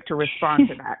equipped to respond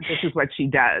to that. This is what she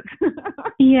does.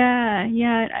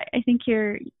 Yeah. I think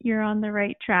you're on the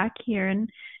right track here. And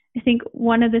I think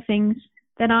one of the things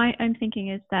that I'm thinking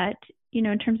is that,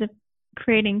 in terms of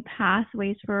creating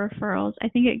pathways for referrals, I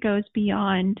think it goes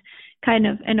beyond kind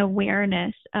of an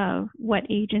awareness of what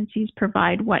agencies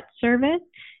provide what service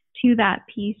to that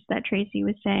piece that Tracey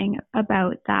was saying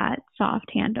about that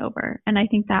soft handover. And I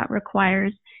think that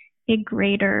requires a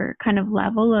greater kind of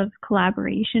level of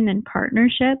collaboration and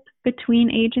partnership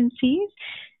between agencies,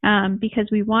 because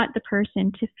we want the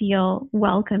person to feel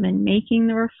welcome in making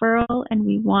the referral, and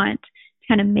we want to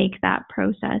kind of make that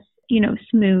process,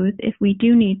 smooth if we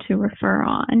do need to refer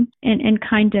on, and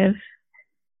kind of,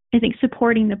 I think,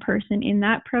 supporting the person in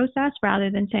that process rather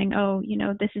than saying, oh,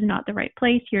 this is not the right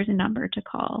place, here's a number to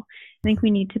call. I think we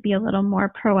need to be a little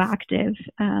more proactive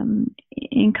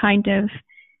in kind of,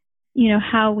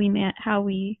 how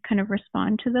we kind of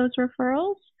respond to those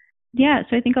referrals. Yeah,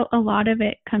 so I think a lot of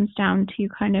it comes down to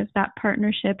kind of that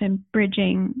partnership and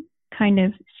bridging kind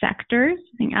of sectors.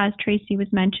 I think, as Tracey was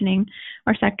mentioning,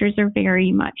 our sectors are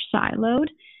very much siloed,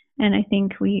 and I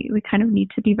think we kind of need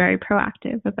to be very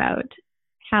proactive about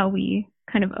how we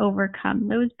kind of overcome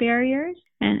those barriers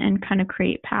and kind of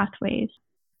create pathways.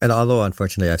 And although,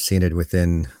 unfortunately, I've seen it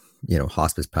within,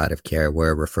 hospice palliative care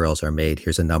where referrals are made,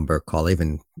 here's a number, call.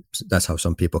 Even that's how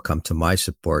some people come to my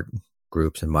support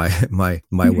groups and my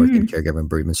work in caregiver and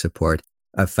bereavement support.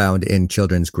 I've found in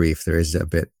children's grief, there is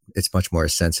it's much more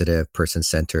sensitive,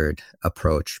 person-centered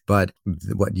approach. But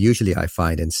what usually I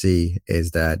find and see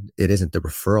is that it isn't the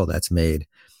referral that's made,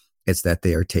 it's that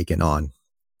they are taken on.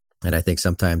 And I think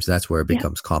sometimes that's where it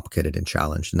becomes complicated and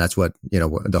challenged. And that's what,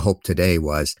 the hope today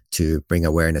was to bring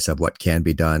awareness of what can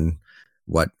be done,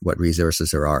 what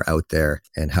resources there are out there,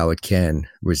 and how it can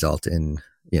result in,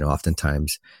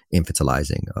 oftentimes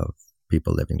infantilizing of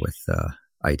people living with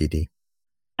IDD.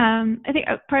 I think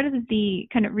part of the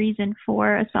kind of reason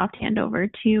for a soft handover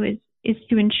too is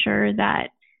to ensure that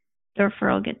the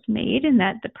referral gets made and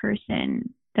that the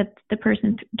person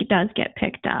does get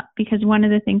picked up. Because one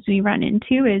of the things we run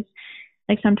into is,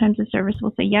 like, sometimes the service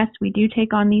will say, yes, we do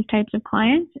take on these types of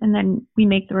clients, and then we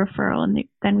make the referral, and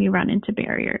then we run into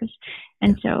barriers.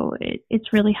 And so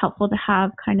it's really helpful to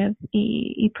have kind of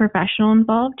a professional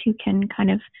involved who can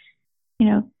kind of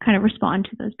respond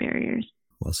to those barriers.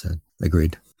 Well said.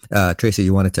 Agreed. Tracey,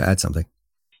 you wanted to add something?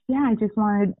 Yeah, I just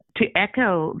wanted to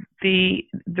echo the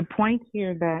point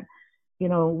here that,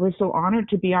 we're so honored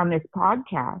to be on this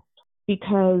podcast,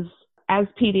 because as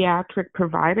pediatric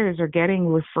providers are getting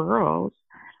referrals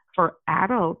for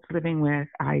adults living with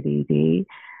IDD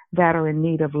that are in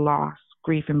need of loss,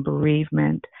 grief, and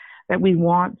bereavement, that we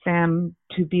want them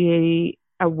to be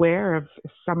aware of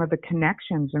some of the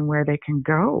connections and where they can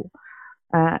go,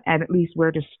 and at least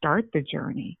where to start the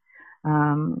journey.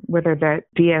 Whether that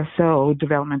DSO,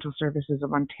 Developmental Services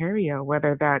of Ontario,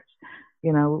 whether that's,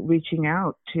 reaching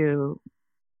out to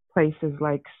places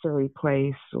like Surrey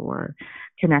Place or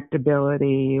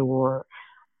Connectability or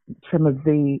some of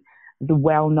the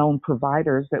well-known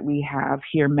providers that we have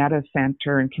here, Meta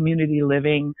Center and Community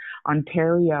Living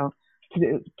Ontario,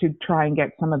 to try and get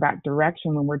some of that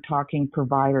direction when we're talking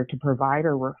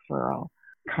provider-to-provider referral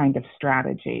kind of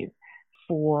strategies.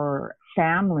 For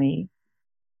family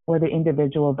or the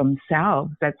individual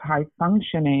themselves that's high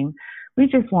functioning, we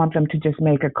just want them to just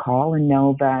make a call and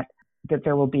know that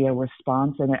there will be a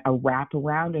response and a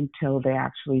wraparound until they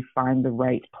actually find the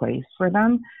right place for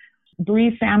them.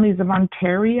 Bereaved Families of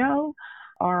Ontario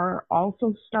are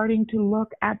also starting to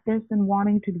look at this and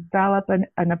wanting to develop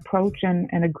an approach and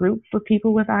a group for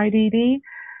people with IDD.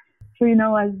 So,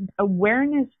 as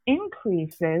awareness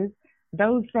increases,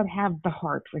 those that have the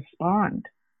heart respond,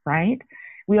 right?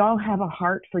 We all have a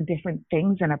heart for different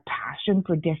things and a passion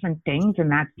for different things,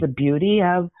 and that's the beauty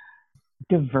of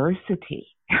diversity.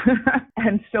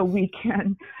 And so we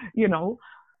can,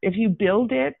 if you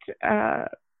build it,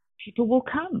 people will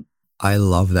come. I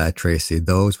love that, Tracey.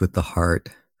 Those with the heart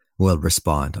will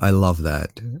respond. I love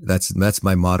that. That's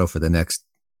my motto for the next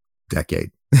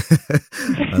decade.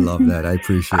 I love that. I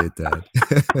appreciate that.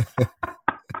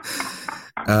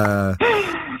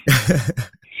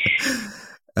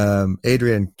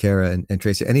 Adrienne, Cara, and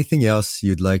Tracey, anything else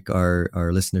you'd like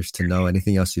our listeners to know?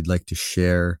 Anything else you'd like to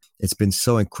share? It's been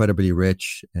so incredibly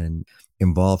rich and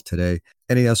involved today.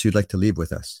 Anything else you'd like to leave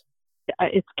with us?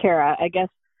 It's Cara. I guess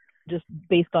just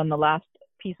based on the last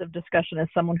piece of discussion, as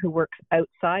someone who works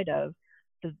outside of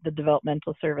the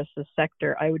developmental services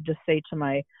sector, I would just say to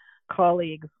my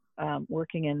colleagues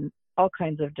working in all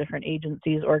kinds of different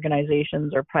agencies,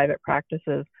 organizations, or private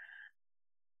practices,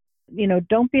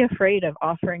 don't be afraid of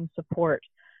offering support,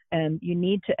 and you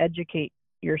need to educate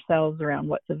yourselves around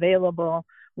what's available,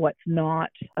 what's not,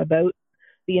 about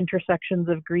the intersections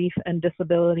of grief and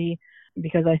disability,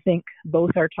 because I think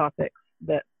both are topics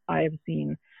that I have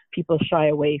seen people shy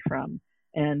away from.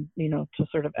 And, to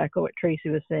sort of echo what Tracey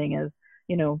was saying is,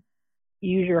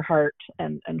 use your heart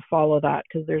and follow that,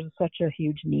 because there's such a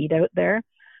huge need out there.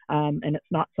 And it's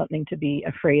not something to be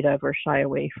afraid of or shy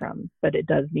away from, but it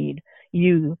does need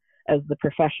you as the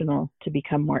professional to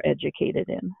become more educated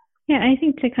in. Yeah, I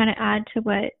think to kind of add to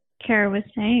what Cara was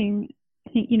saying,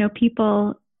 I think,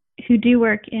 people who do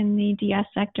work in the DS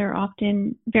sector are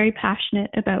often very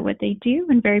passionate about what they do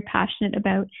and very passionate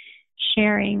about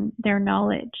sharing their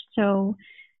knowledge. So,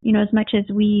 as much as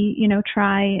we,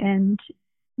 try and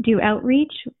do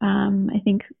outreach, I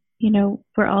think,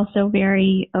 we're also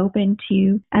very open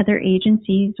to other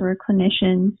agencies or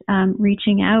clinicians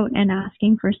reaching out and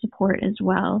asking for support as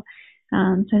well. So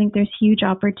I think there's huge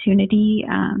opportunity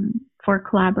for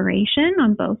collaboration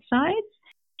on both sides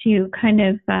to kind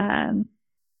of,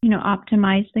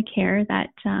 optimize the care that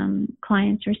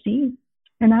clients receive.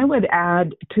 And I would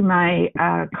add to my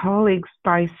colleagues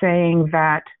by saying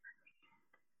that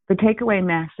the takeaway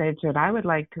message that I would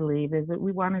like to leave is that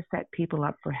we want to set people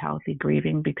up for healthy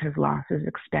grieving, because loss is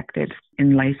expected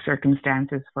in life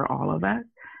circumstances for all of us.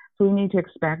 So we need to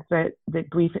expect that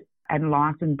grief and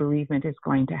loss and bereavement is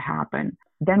going to happen.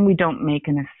 Then we don't make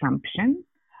an assumption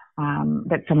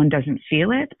that someone doesn't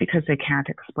feel it because they can't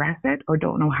express it or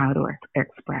don't know how to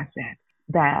express it.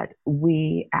 That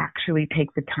we actually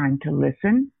take the time to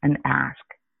listen and ask.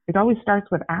 It always starts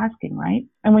with asking, right?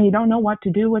 And when you don't know what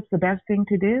to do, what's the best thing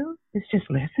to do? It's just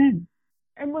listen.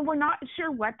 And when we're not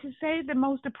sure what to say, the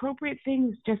most appropriate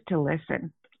thing is just to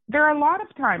listen. There are a lot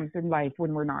of times in life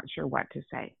when we're not sure what to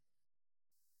say.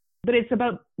 But it's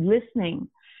about listening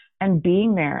and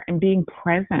being there and being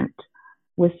present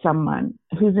with someone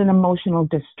who's in emotional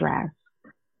distress,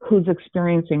 who's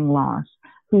experiencing loss,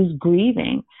 who's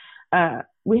grieving.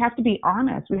 We have to be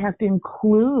honest. We have to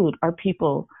include our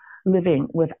people living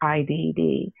with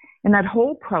IDD in that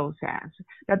whole process,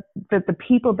 that the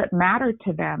people that matter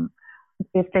to them,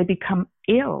 if they become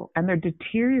ill and they're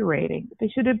deteriorating, they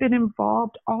should have been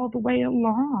involved all the way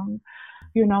along,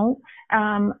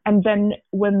 and then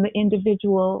when the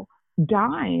individual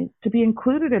dies, to be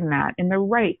included in that, in the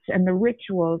rites and the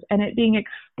rituals, and it being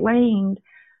explained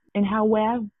in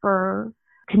however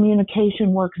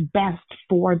communication works best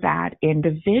for that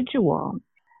individual.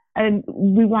 And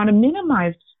we want to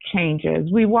minimize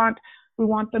changes. We want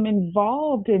them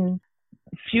involved in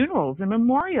funerals and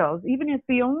memorials, even if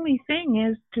the only thing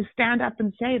is to stand up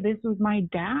and say, this was my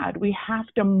dad. We have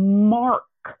to mark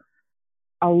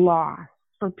a loss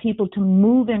for people to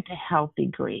move into healthy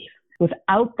grief.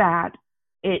 Without that,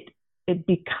 it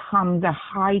becomes a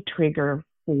high trigger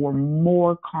for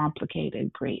more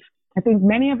complicated grief. I think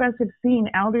many of us have seen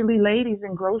elderly ladies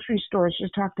in grocery stores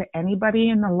just talk to anybody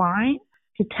in the line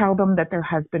to tell them that their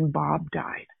husband Bob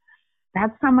died.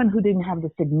 That's someone who didn't have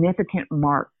the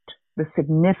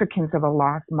significance of a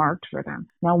loss marked for them.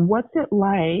 Now, what's it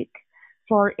like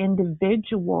for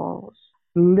individuals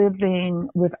living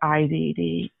with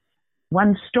IDD?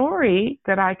 One story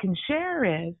that I can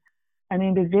share is an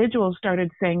individual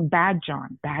started saying, bad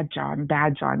John, bad John,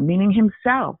 bad John, meaning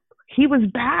himself. He was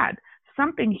bad.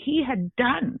 Something he had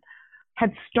done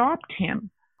had stopped him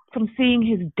from seeing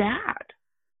his dad.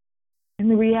 And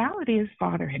the reality, his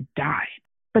father had died,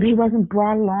 but he wasn't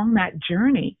brought along that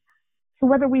journey. So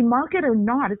whether we mark it or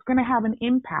not, it's going to have an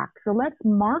impact. So let's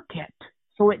mark it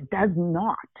so it does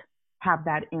not have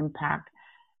that impact.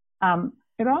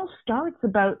 It all starts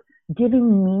about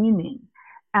giving meaning,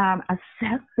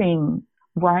 assessing,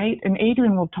 right? And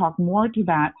Adrienne will talk more to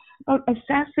that, about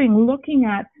assessing, looking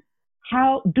at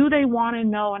how do they want to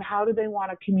know and how do they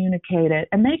want to communicate it?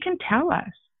 And they can tell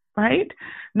us, right?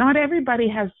 Not everybody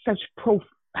has such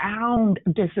profound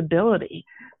disability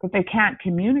that they can't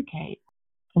communicate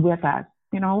with us,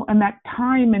 and that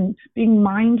time and being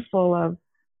mindful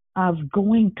of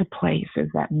going to places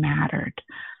that mattered,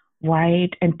 right?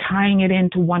 And tying it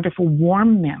into wonderful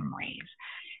warm memories.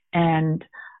 And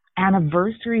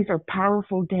anniversaries are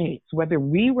powerful dates. Whether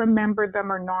we remember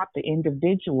them or not, the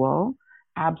individual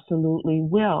absolutely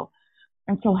will.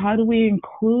 And so how do we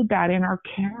include that in our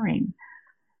caring?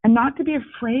 And not to be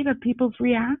afraid of people's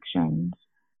reactions,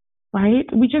 right?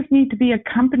 We just need to be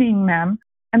accompanying them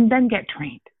and then get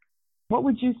trained. What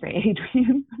would you say,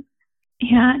 Adrienne?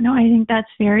 Yeah, no, I think that's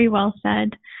very well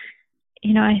said.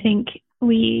 I think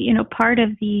we, part of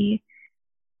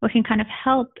what can kind of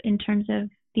help in terms of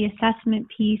the assessment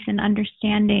piece and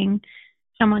understanding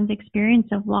someone's experience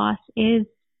of loss is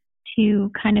to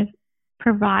kind of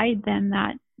provide them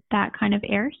that kind of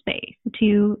airspace,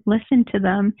 to listen to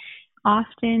them.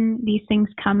 Often these things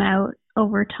come out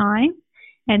over time,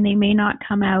 and they may not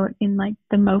come out in like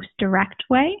the most direct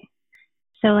way.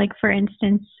 So like, for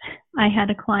instance, I had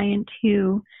a client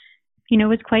who,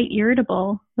 was quite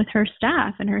irritable with her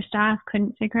staff, and her staff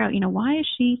couldn't figure out, why is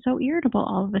she so irritable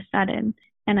all of a sudden?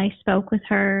 And I spoke with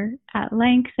her at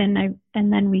length, and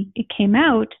then it came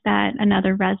out that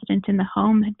another resident in the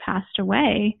home had passed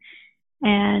away,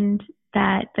 and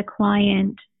that the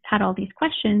client had all these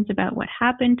questions about what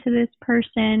happened to this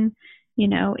person.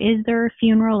 Is there a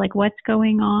funeral? Like, what's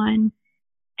going on?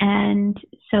 And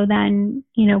so then,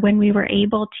 when we were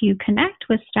able to connect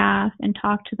with staff and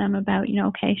talk to them about,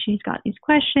 okay, she's got these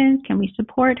questions, can we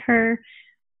support her?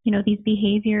 These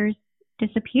behaviors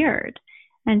disappeared.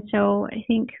 And so I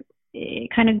think it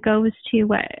kind of goes to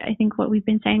what we've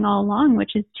been saying all along,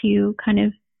 which is to kind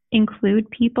of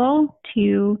include people,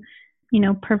 to,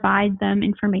 provide them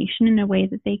information in a way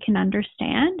that they can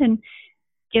understand, and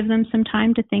give them some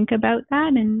time to think about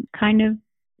that and kind of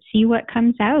see what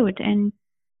comes out, and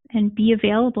be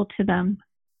available to them.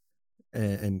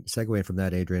 And segueing from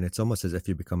that, Adrienne, it's almost as if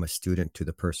you become a student to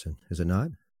the person, is it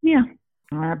not? Yeah.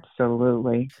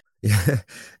 Absolutely. Yeah.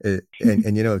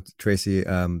 And Tracey,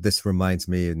 this reminds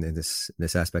me in this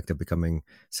aspect of becoming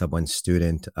someone's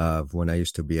student of when I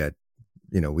used to be at,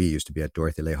 we used to be at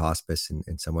Dorothy Lay Hospice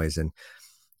in some ways. And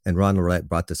Ron Lorette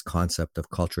brought this concept of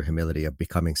cultural humility, of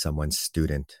becoming someone's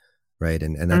student, right?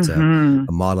 And that's a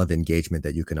model of engagement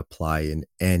that you can apply in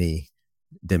any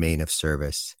domain of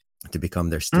service, to become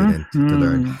their student, to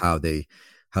learn how they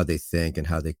think and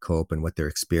how they cope and what they're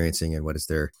experiencing and what is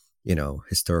their,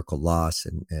 historical loss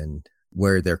and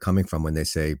where they're coming from when they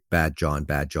say bad John,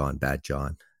 bad John, bad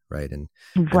John. Right. And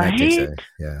that takes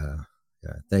yeah.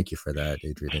 Thank you for that,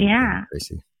 Adrienne. And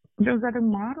Tracey. Those other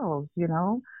models,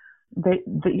 that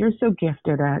you're so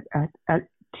gifted at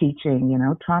teaching,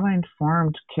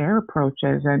 trauma-informed care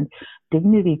approaches and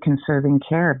dignity-conserving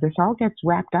care. This all gets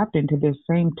wrapped up into this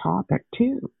same topic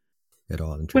too. It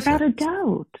all intersects.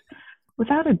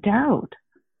 Without a doubt.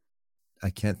 I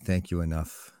can't thank you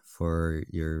enough for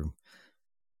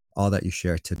all that you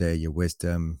shared today, your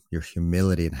wisdom, your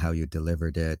humility and how you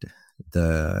delivered it,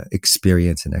 the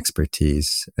experience and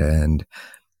expertise, and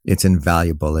it's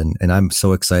invaluable. And I'm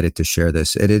so excited to share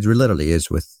this. It literally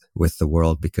is with the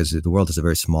world, because the world is a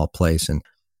very small place, and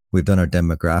we've done our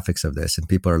demographics of this, and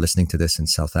people are listening to this in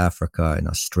South Africa, in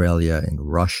Australia, in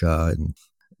Russia, in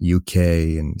UK,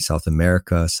 in South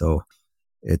America. So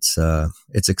it's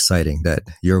exciting that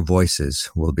your voices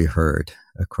will be heard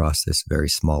across this very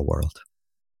small world.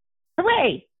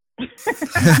 Hooray!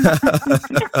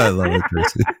 I love it,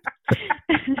 Tracey.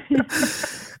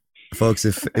 Folks,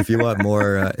 if you want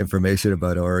more information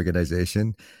about our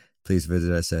organization, please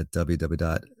visit us at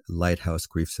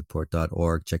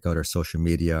www.lighthousegriefsupport.org. Check out our social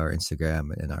media, our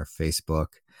Instagram and our Facebook.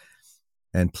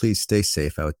 And please stay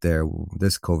safe out there.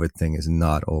 This COVID thing is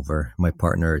not over. My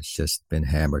partner has just been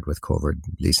hammered with COVID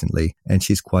recently, and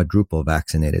she's quadruple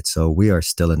vaccinated. So we are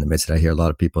still in the midst. I hear a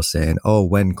lot of people saying, oh,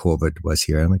 when COVID was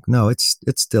here. I'm like, no, it's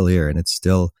still here, and it's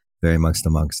still very amongst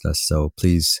us. So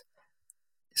please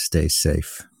stay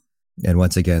safe. And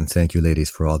once again, thank you, ladies,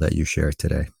 for all that you shared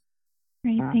today.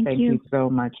 Great, thank you so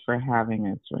much for having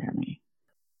us, Rami.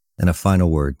 And a final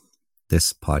word.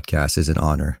 This podcast is in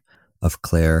honor of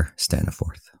Claire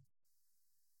Staniforth.